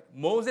easy, right?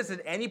 Moses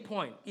at any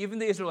point, even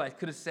the Israelites,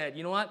 could have said,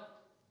 you know what?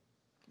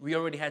 We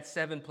already had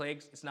 7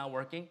 plagues. It's not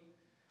working.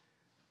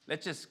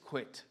 Let's just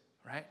quit,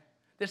 right?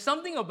 There's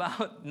something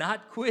about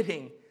not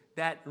quitting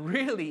that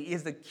really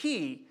is the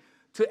key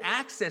to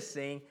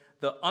accessing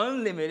the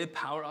unlimited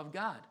power of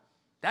God.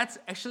 That's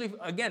actually,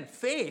 again,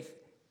 faith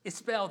is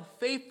spelled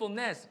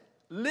faithfulness.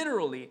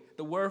 Literally,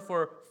 the word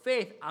for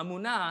faith,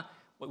 amunah,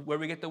 where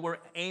we get the word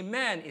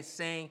amen, is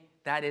saying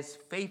that is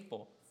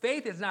faithful.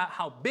 Faith is not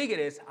how big it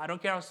is. I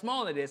don't care how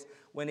small it is.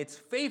 When it's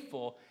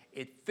faithful,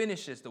 it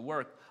finishes the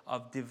work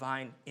of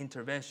divine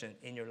intervention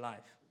in your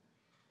life.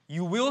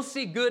 You will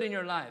see good in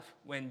your life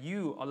when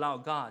you allow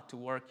God to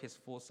work his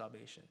full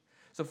salvation.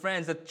 So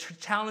friends, the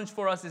challenge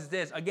for us is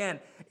this. Again,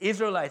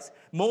 Israelites,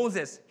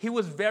 Moses, he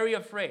was very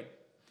afraid,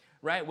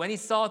 right? When he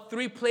saw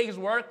 3 plagues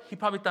work, he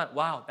probably thought,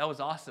 wow, that was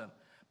awesome.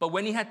 But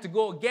when he had to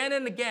go again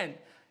and again,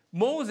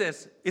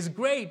 Moses is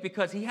great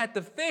because he had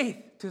the faith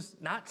to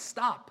not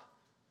stop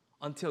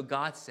until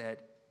God said,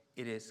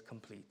 it is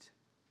complete.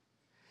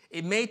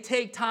 It may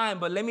take time,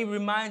 but let me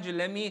remind you,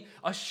 let me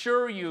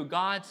assure you,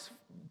 God's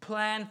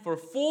plan for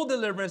full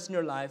deliverance in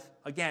your life,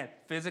 again,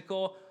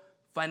 physical,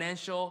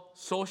 financial,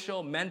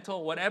 social,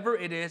 mental, whatever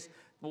it is.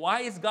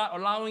 Why is God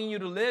allowing you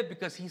to live?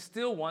 Because he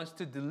still wants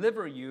to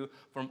deliver you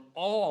from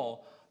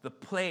all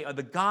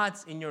the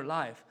gods in your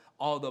life,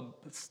 all the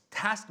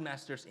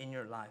taskmasters in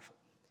your life.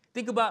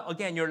 Think about,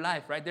 again, your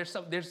life, right?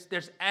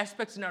 There's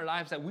aspects in our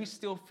lives that we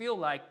still feel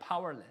like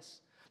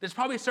powerless. There's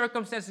probably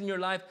circumstances in your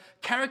life,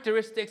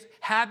 characteristics,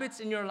 habits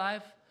in your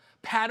life,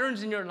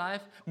 patterns in your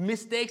life,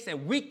 mistakes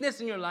and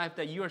weakness in your life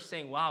that you are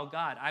saying, wow,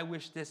 God, I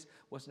wish this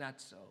was not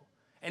so.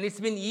 And it's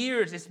been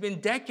years, it's been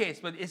decades,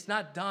 but it's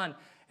not done.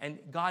 And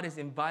God is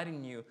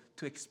inviting you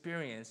to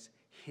experience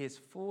his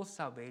full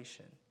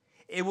salvation.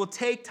 It will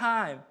take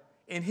time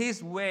in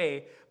his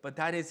way, but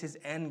that is his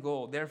end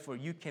goal. Therefore,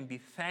 you can be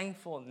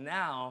thankful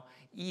now,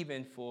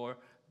 even for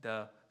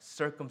the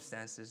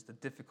circumstances, the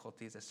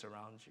difficulties that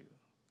surround you.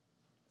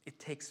 It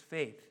takes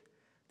faith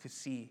to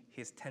see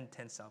his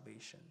 10-10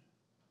 salvation.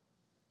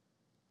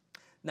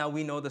 Now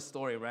we know the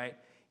story, right?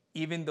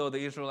 Even though the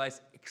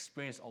Israelites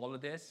experienced all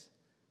of this,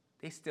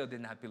 they still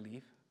did not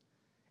believe.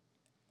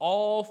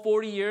 All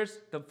 40 years,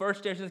 the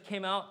first generations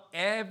came out.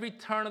 Every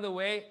turn of the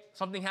way,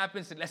 something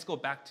happens, said, let's go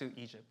back to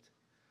Egypt.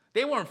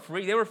 They weren't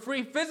free. They were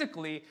free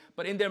physically,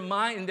 but in their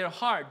mind, in their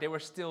heart, they were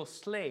still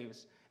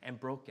slaves and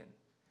broken.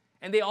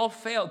 And they all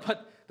failed.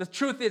 But the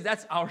truth is,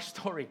 that's our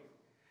story.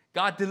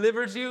 God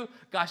delivers you.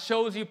 God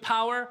shows you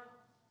power.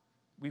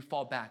 We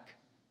fall back.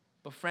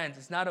 But friends,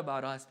 it's not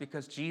about us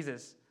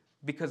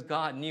because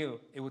God knew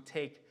it would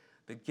take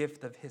the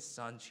gift of his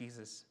son,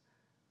 Jesus,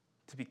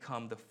 to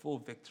become the full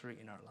victory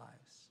in our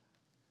lives.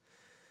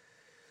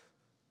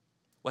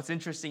 What's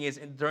interesting is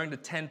during the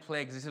 10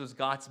 plagues, this was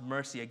God's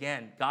mercy.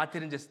 Again, God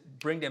didn't just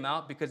bring them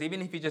out, because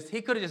even if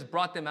he could have just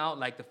brought them out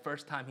like the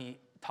first time he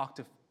talked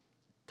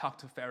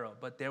to Pharaoh.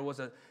 But there was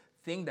a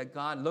thing that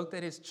God looked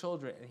at his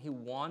children and he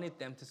wanted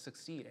them to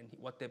succeed. And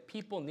what the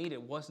people needed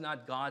was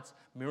not God's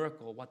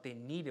miracle. What they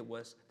needed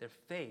was their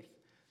faith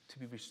to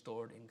be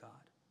restored in God.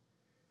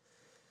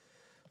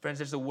 Friends,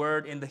 there's a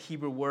word in the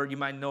Hebrew word, you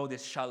might know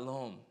this,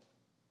 shalom.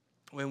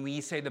 When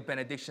we say the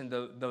benediction,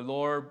 the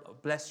Lord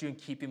bless you and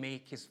keep you,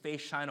 make his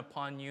face shine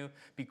upon you,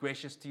 be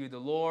gracious to you. The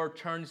Lord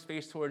turn his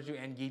face towards you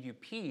and give you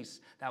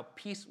peace. That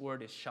peace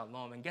word is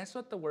shalom. And guess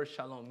what the word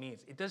shalom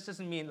means? It just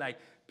doesn't mean like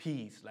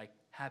peace, like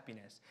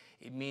happiness.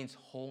 It means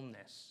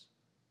wholeness.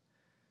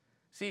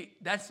 See,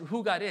 that's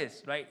who God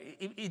is, right?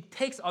 It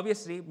takes,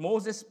 obviously,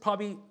 Moses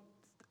probably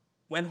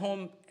went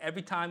home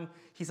every time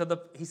he saw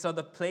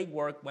the plague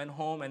work, went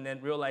home and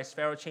then realized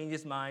Pharaoh changed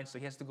his mind, so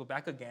he has to go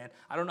back again.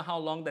 I don't know how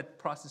long that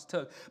process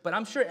took, but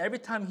I'm sure every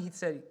time he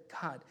said,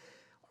 God,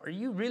 are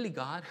you really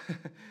God?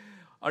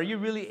 Are you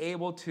really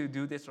able to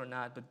do this or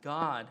not? But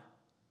God,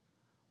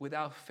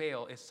 without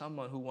fail, is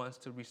someone who wants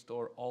to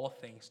restore all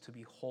things to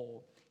be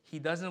whole. He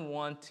doesn't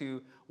want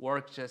to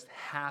work just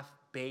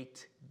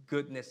half-baked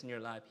goodness in your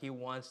life. He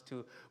wants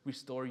to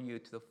restore you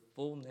to the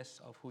fullness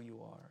of who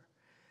you are.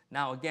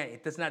 Now, again,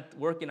 it does not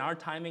work in our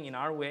timing, in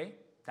our way.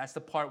 That's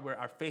the part where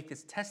our faith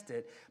is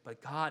tested,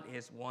 but God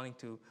is wanting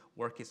to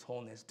work his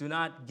wholeness. Do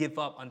not give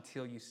up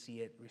until you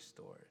see it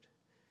restored.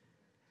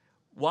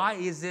 Why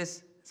is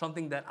this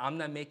something that I'm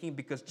not making?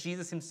 Because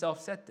Jesus himself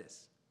said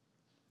this.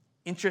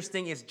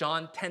 Interesting is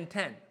John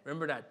 10:10.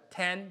 Remember that?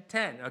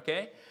 10:10,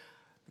 okay?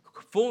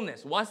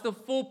 Fullness. What's the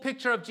full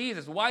picture of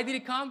Jesus? Why did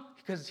he come?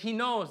 Because he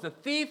knows the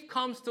thief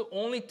comes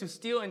only to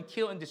steal and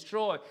kill and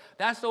destroy.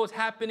 That's what was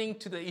happening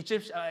to the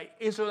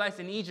Israelites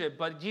in Egypt.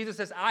 But Jesus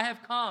says, I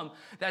have come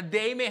that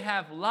they may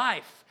have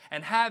life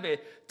and have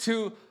it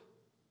to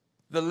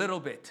the little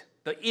bit,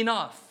 the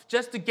enough,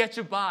 just to get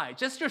you by,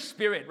 just your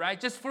spirit, right?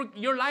 Just for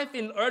your life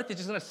in earth is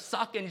just going to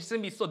suck and it's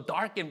going to be so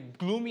dark and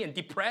gloomy and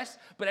depressed,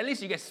 but at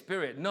least you get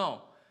spirit.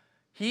 No.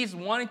 He's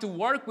wanting to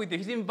work with you.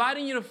 He's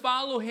inviting you to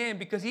follow him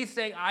because he's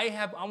saying, I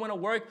want to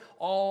work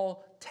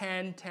all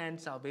 10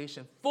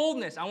 salvation.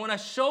 Fullness. I want to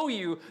show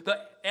you the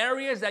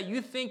areas that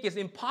you think is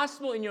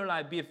impossible in your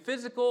life, be it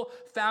physical,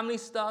 family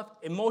stuff,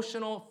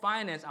 emotional,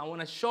 finance. I want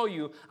to show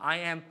you I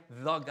am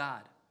the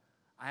God.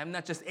 I am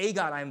not just a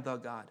God, I am the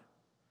God.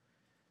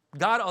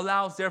 God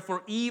allows,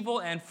 therefore,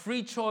 evil and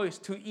free choice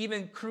to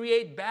even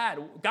create bad.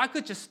 God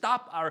could just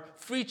stop our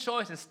free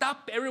choice and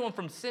stop everyone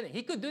from sinning.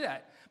 He could do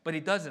that, but he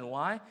doesn't.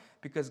 Why?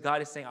 Because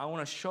God is saying, I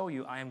want to show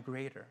you I am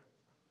greater.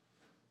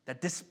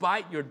 That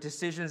despite your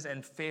decisions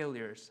and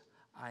failures,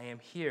 I am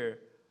here.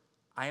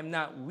 I am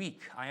not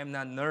weak. I am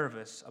not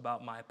nervous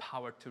about my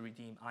power to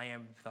redeem. I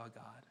am the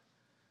God.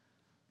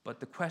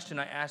 But the question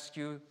I ask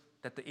you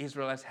that the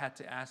Israelites had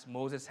to ask,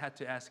 Moses had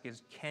to ask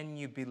is, can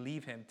you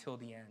believe him till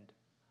the end?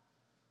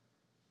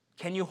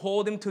 Can you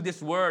hold him to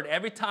this word?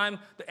 Every time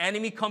the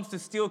enemy comes to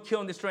steal, kill,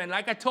 and destroy, and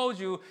like I told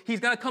you, he's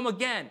going to come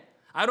again.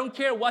 I don't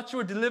care what you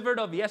were delivered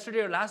of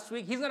yesterday or last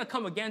week. He's going to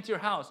come again to your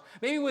house.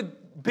 Maybe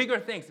with bigger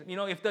things. You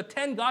know, if the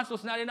 10 gods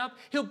was not enough,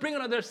 he'll bring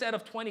another set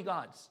of 20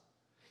 gods.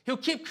 He'll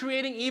keep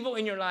creating evil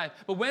in your life.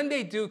 But when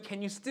they do,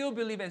 can you still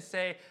believe and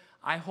say,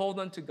 I hold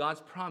on to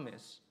God's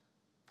promise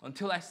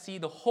until I see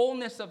the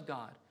wholeness of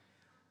God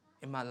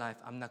in my life?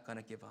 I'm not going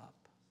to give up.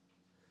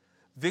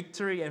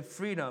 Victory and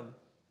freedom,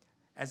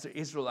 as the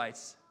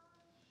Israelites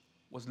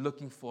was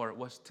looking for,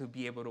 was to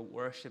be able to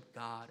worship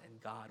God and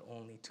God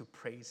only, to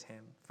praise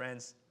him.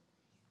 Friends,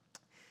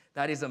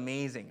 that is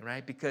amazing,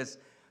 right? Because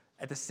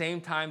at the same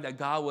time that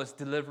God was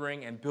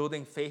delivering and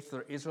building faith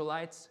for the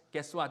Israelites,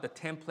 guess what? The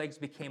 10 plagues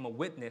became a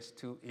witness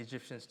to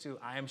Egyptians too.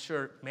 I am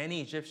sure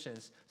many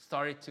Egyptians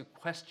started to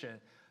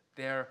question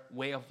their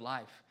way of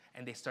life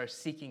and they started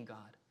seeking God.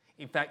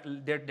 In fact,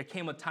 there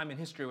came a time in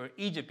history where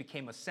Egypt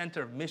became a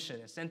center of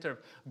mission, a center of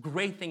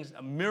great things,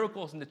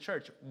 miracles in the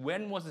church.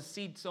 When was the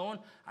seed sown?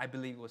 I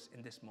believe it was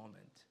in this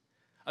moment.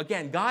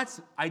 Again, God's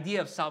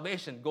idea of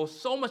salvation goes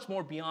so much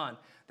more beyond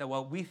than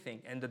what we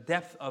think, and the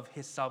depth of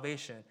his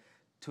salvation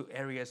to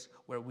areas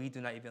where we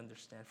do not even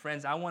understand.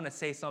 Friends, I want to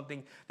say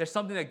something. There's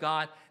something that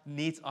God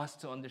needs us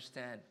to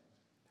understand.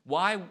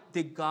 Why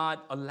did God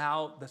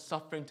allow the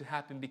suffering to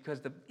happen? Because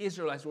the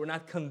Israelites were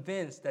not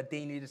convinced that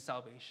they needed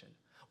salvation.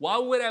 Why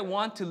would I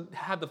want to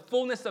have the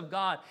fullness of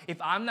God if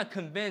I'm not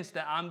convinced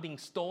that I'm being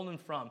stolen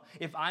from,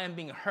 if I am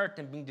being hurt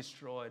and being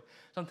destroyed?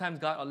 Sometimes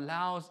God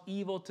allows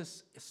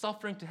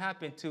suffering to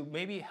happen to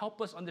maybe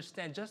help us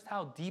understand just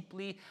how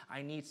deeply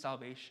I need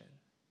salvation.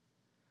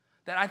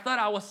 That I thought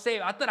I was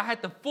saved. I thought I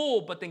had the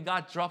full, but then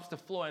God drops the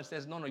floor and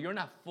says, no, you're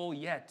not full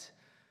yet.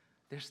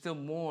 There's still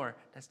more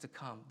that's to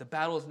come. The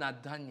battle is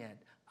not done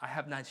yet. I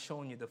have not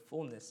shown you the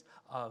fullness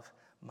of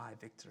my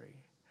victory.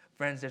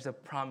 Friends, there's a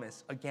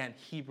promise. Again,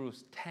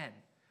 Hebrews 10,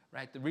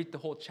 right? To read the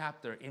whole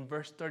chapter. In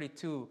verse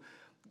 32,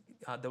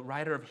 the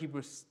writer of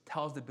Hebrews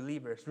tells the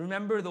believers,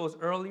 remember those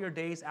earlier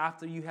days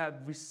after you have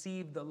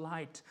received the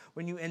light,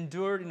 when you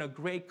endured in a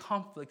great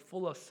conflict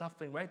full of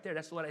suffering. Right there,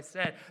 that's what I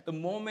said. The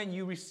moment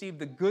you receive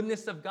the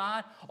goodness of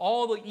God,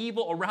 all the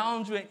evil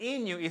around you and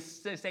in you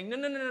is saying,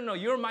 no,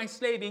 you're my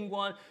slave,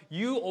 Ingwan.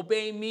 You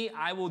obey me.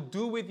 I will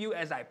do with you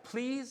as I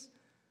please.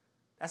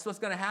 That's what's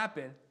going to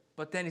happen.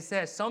 But then he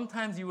says,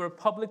 sometimes you were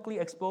publicly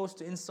exposed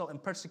to insult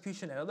and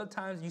persecution, and other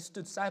times you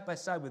stood side by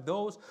side with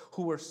those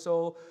who were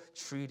so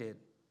treated.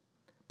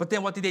 But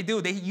then what did they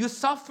do? You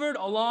suffered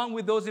along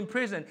with those in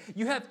prison.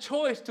 You have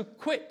choice to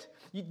quit.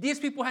 These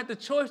people had the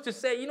choice to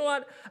say, you know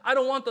what? I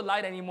don't want the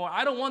light anymore.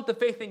 I don't want the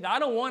faith in God. I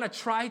don't want to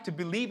try to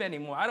believe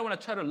anymore. I don't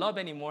want to try to love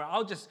anymore.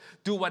 I'll just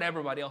do what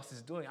everybody else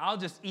is doing. I'll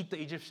just eat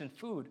the Egyptian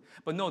food.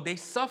 But no, they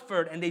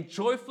suffered and they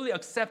joyfully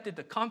accepted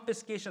the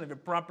confiscation of your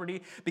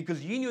property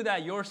because you knew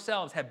that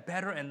yourselves had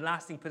better and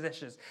lasting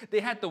possessions. They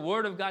had the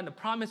word of God and the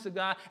promise of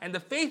God and the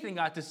faith in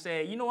God to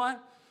say, you know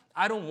what?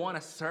 I don't want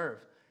to serve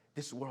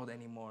this world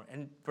anymore.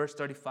 And verse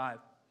 35,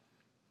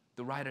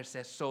 the writer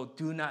says, so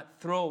do not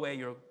throw away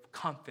your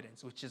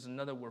confidence, which is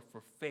another word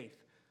for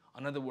faith,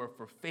 another word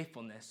for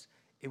faithfulness.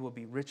 It will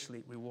be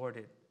richly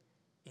rewarded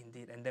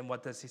indeed. And then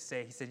what does he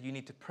say? He said, you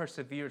need to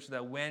persevere so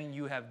that when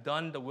you have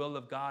done the will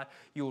of God,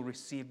 you will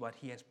receive what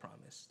he has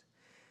promised.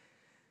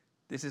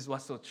 This is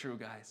what's so true,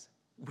 guys.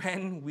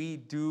 When we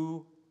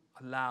do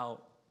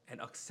allow and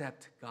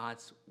accept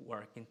God's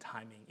work in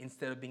timing,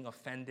 instead of being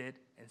offended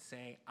and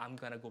saying, I'm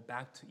going to go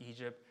back to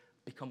Egypt,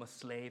 become a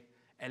slave.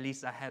 At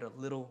least I had a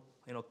little,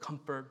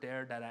 comfort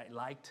there that I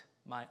liked.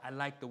 I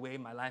liked the way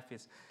my life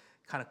is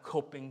kind of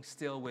coping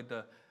still with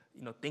the,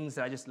 things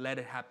that I just let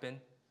it happen.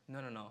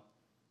 No.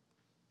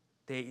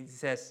 It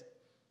says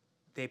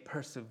they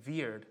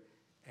persevered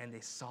and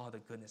they saw the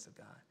goodness of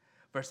God.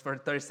 Verse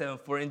 37,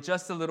 for in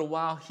just a little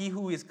while, he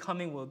who is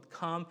coming will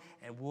come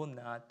and will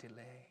not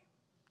delay.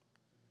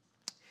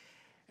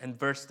 And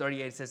verse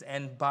 38 says,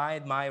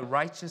 but my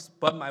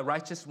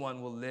righteous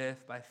one will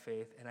live by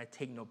faith, and I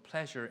take no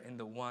pleasure in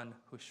the one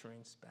who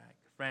shrinks back.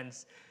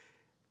 Friends,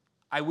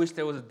 I wish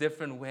there was a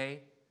different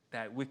way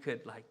that we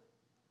could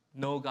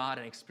know God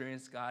and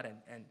experience God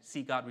and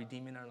see God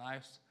redeeming our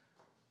lives.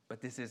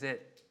 But this is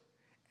it.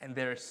 And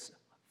there's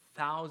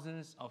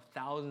thousands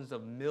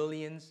of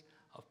millions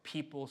of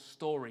people's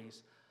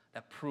stories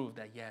that prove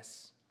that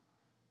yes,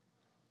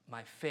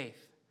 my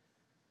faith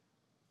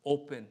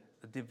opened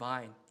the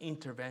divine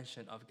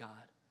intervention of God,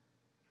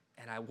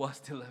 and I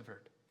was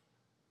delivered.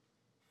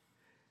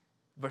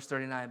 Verse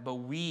 39, but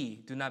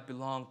we do not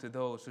belong to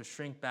those who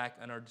shrink back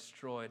and are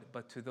destroyed,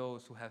 but to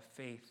those who have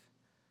faith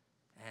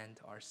and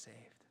are saved.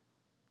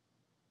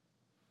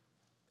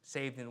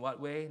 Saved in what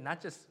way? Not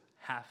just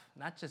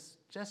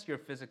your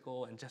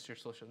physical and just your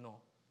social, no,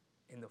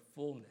 in the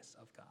fullness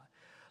of God.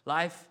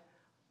 Life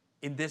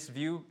in this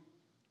view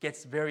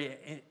gets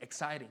very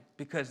exciting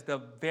because the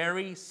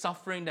very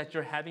suffering that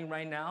you're having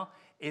right now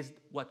is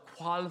what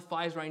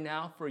qualifies right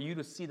now for you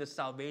to see the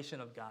salvation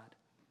of God.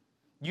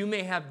 You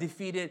may have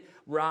defeated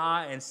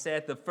Ra and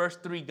Seth, the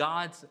first three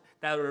gods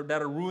that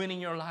are ruining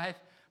your life,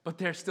 but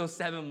there's still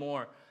 7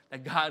 more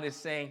that God is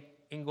saying,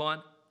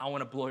 Ingwan, I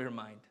want to blow your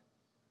mind.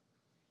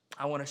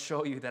 I want to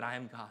show you that I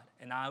am God,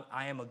 and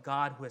I am a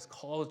God who has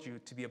called you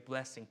to be a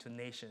blessing to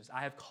nations.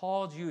 I have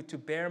called you to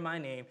bear my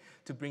name,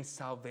 to bring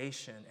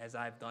salvation as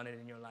I've done it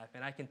in your life.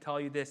 And I can tell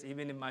you this,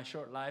 even in my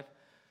short life,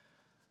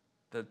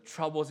 the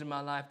troubles in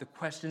my life, the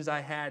questions I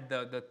had,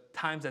 the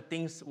times that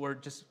things were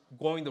just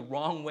going the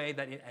wrong way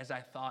as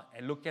I thought,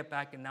 I look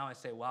back and now I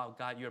say, wow,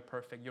 God, you're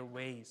perfect. Your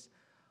ways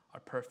are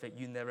perfect.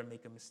 You never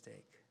make a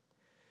mistake.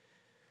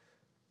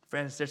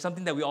 Friends, there's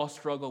something that we all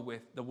struggle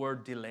with, the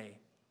word delay,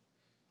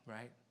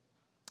 right?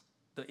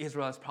 The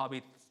Israelites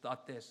probably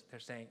thought this.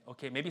 They're saying,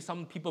 okay, maybe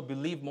some people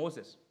believe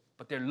Moses,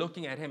 but they're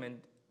looking at him and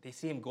they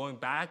see him going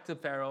back to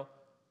Pharaoh.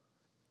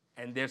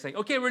 And they're saying,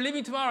 okay, we're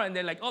leaving tomorrow. And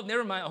they're like, oh,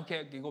 never mind.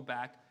 Okay, go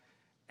back.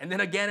 And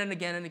then again and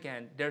again and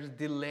again, there's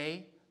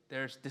delay.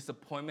 There's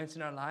disappointments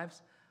in our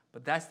lives.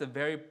 But that's the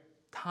very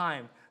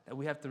time that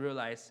we have to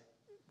realize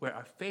where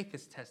our faith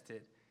is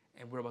tested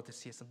and we're about to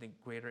see something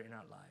greater in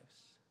our lives.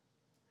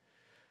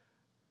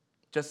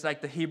 Just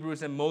like the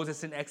Hebrews and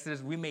Moses in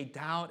Exodus, we may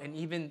doubt and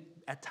even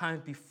at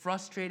times be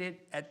frustrated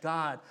at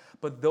God.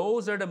 But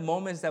those are the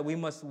moments that we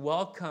must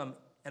welcome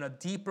in a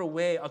deeper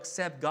way,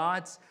 accept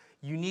God's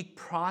unique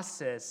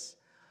process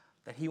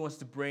that he wants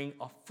to bring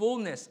a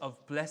fullness of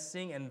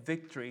blessing and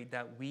victory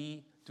that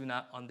we do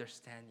not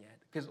understand yet.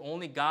 Because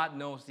only God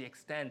knows the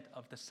extent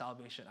of the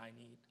salvation I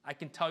need. I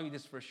can tell you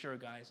this for sure,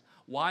 guys.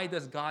 Why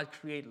does God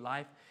create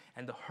life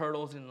and the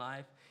hurdles in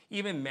life?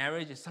 Even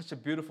marriage is such a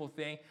beautiful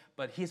thing,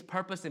 but his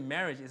purpose in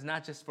marriage is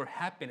not just for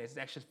happiness, it's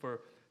actually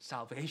for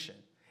salvation.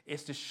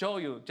 is to show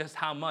you just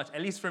how much,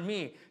 at least for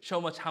me,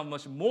 how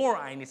much more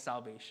I need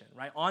salvation,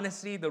 right?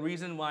 Honestly, the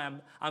reason why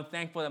I'm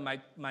thankful that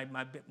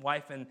my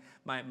wife and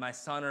my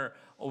son are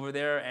over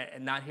there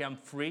and not here, I'm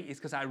free, is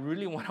because I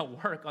really want to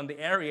work on the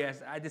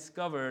areas I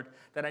discovered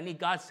that I need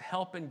God's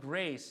help and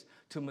grace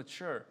to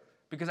mature.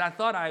 Because I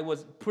thought I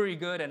was pretty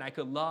good and I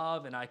could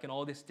love and I can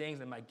all these things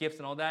and my gifts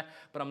and all that,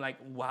 but I'm like,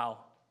 wow,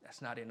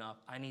 that's not enough.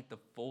 I need the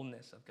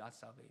fullness of God's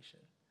salvation.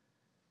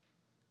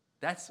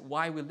 That's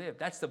why we live.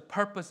 That's the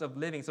purpose of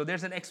living. So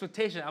there's an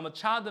expectation. I'm a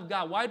child of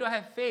God. Why do I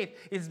have faith?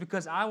 It's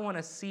because I want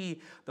to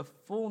see the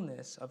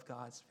fullness of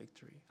God's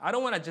victory. I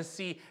don't want to just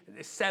see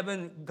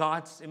 7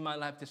 gods in my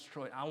life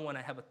destroyed. I want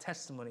to have a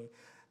testimony.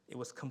 It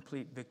was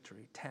complete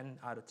victory, 10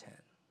 out of 10.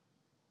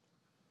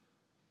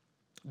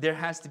 There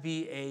has to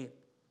be a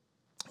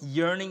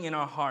yearning in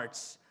our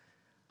hearts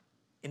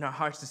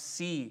to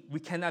see. We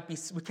cannot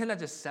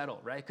just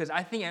settle, right? Because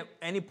I think at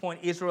any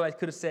point Israelites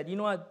could have said, you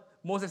know what,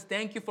 Moses,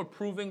 thank you for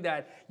proving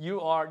that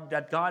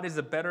God is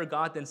a better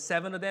God than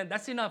 7 of them.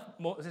 That's enough,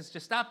 Moses.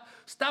 Just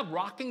stop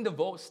rocking the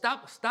boat.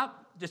 Stop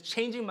just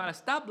changing matters.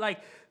 Stop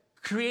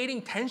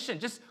creating tension.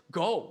 Just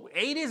go.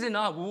 8 is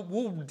enough.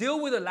 We'll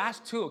deal with the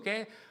last 2,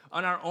 okay,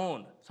 on our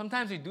own.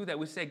 Sometimes we do that.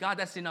 We say, God,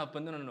 that's enough.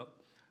 But no.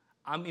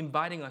 I'm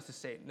inviting us to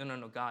say,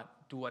 no, God,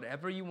 do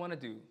whatever you want to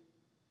do,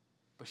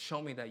 but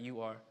show me that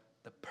you are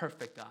the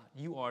perfect God.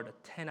 You are the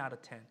 10 out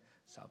of 10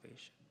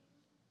 salvation.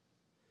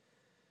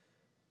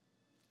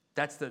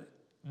 That's the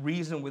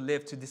reason we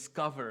live, to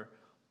discover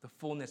the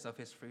fullness of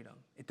his freedom.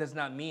 It does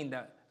not mean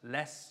that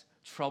less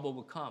trouble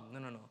will come.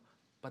 No.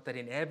 But that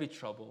in every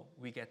trouble,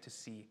 we get to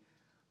see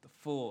the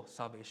full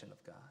salvation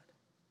of God.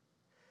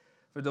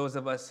 For those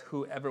of us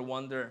who ever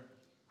wonder,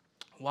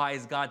 why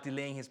is God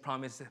delaying his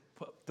promise?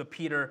 The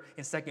Peter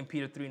in 2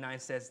 Peter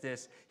 3:9 says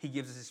this. He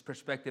gives us his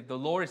perspective. The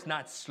Lord is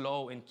not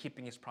slow in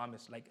keeping his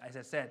promise. Like as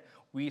I said,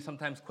 we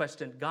sometimes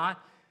question, God,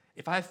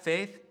 if I have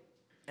faith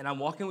and I'm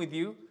walking with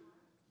you,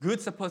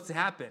 good's supposed to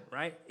happen,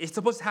 right? It's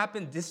supposed to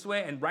happen this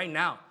way and right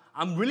now.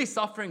 I'm really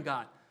suffering,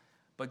 God.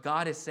 But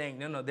God is saying,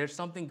 no, there's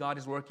something God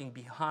is working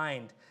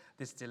behind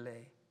this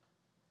delay.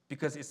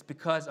 Because it's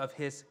because of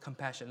his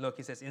compassion. Look,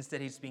 he says, instead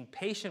he's being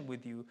patient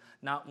with you,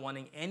 not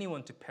wanting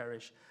anyone to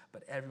perish,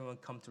 but everyone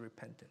come to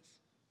repentance.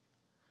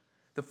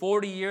 The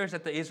 40 years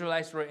that the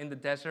Israelites were in the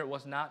desert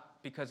was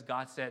not because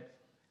God said,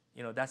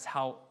 that's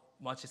how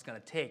much it's going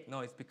to take.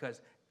 No, it's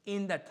because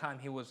in that time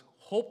he was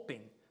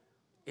hoping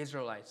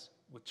Israelites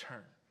would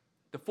turn.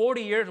 The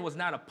 40 years was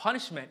not a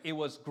punishment. It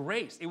was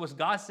grace. It was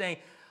God saying,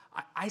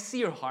 I see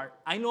your heart.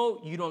 I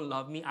know you don't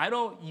love me. I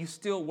know you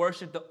still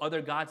worship the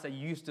other gods that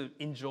you used to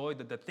enjoy,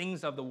 the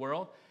things of the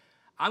world.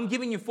 I'm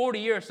giving you 40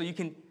 years so you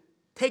can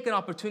take an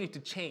opportunity to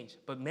change.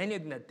 But many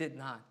of them that did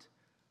not,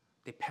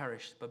 they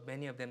perished. But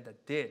many of them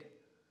that did,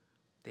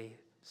 they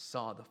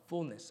saw the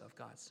fullness of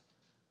God's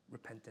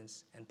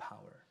repentance and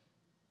power.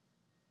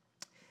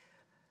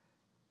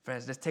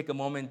 Friends, let's take a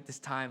moment this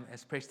time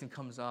as praise team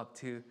comes up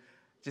to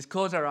just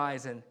close our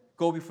eyes and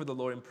go before the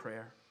Lord in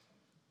prayer.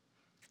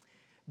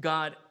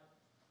 God,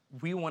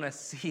 we want to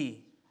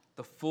see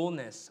the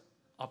fullness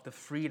of the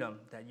freedom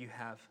that you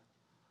have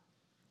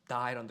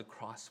died on the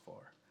cross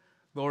for.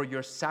 Lord,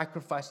 your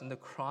sacrifice on the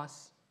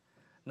cross,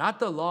 not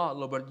the law,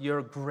 Lord, but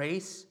your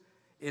grace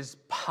is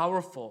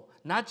powerful,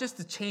 not just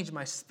to change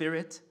my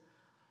spirit,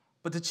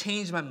 but to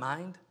change my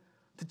mind,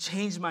 to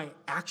change my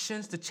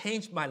actions, to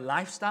change my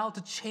lifestyle,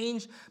 to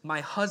change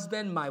my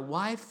husband, my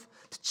wife,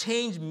 to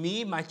change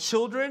me, my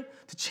children,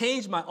 to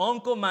change my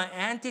uncle, my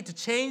auntie, to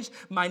change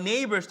my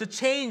neighbors, to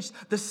change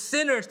the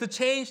sinners, to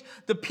change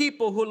the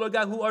people who, Lord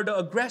God, who are the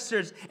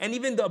aggressors and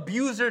even the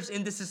abusers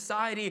in this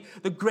society.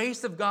 The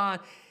grace of God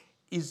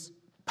is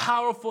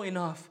powerful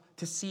enough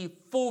to see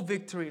full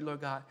victory, Lord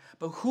God.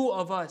 But who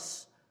of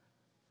us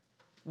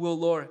will,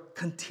 Lord,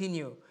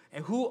 continue?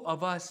 And who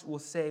of us will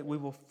say, we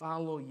will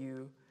follow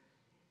you?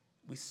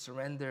 We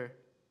surrender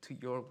to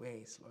your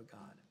ways, Lord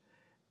God.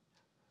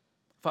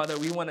 Father,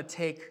 we want to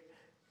take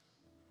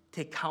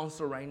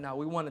counsel right now.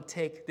 We want to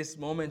take this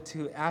moment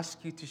to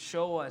ask you to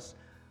show us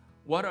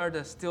what are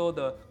still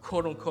the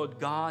quote-unquote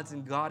gods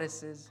and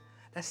goddesses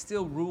that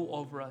still rule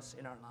over us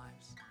in our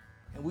lives.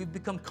 And we've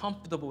become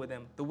comfortable with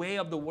them. The way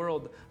of the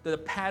world, the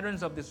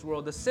patterns of this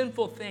world, the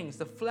sinful things,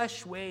 the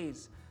flesh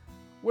ways.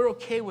 We're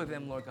okay with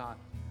them, Lord God.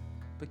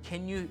 But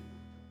can you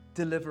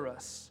deliver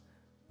us?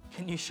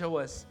 Can you show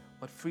us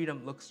what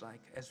freedom looks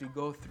like as we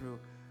go through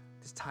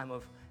this time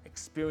of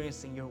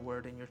experiencing your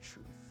word and your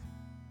truth?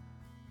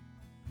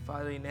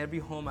 Father, in every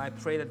home, I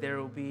pray that there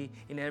will be,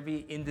 in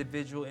every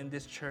individual in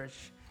this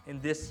church, in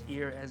this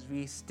year, as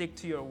we stick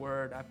to your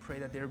word, I pray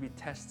that there will be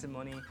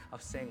testimony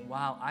of saying,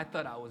 wow, I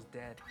thought I was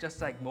dead.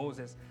 Just like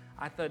Moses.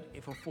 I thought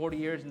if for 40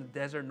 years in the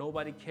desert,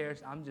 nobody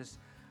cares. I'm just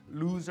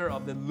loser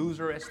of the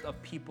loserest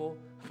of people.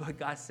 But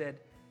God said,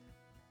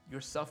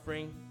 your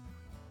suffering,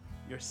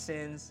 your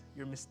sins,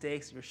 your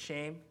mistakes, your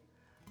shame,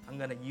 I'm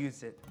going to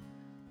use it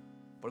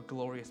for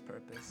glorious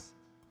purpose.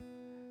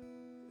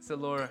 So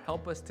Lord,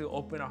 help us to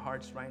open our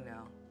hearts right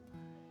now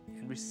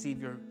and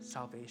receive your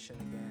salvation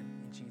again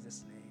in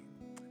Jesus' name.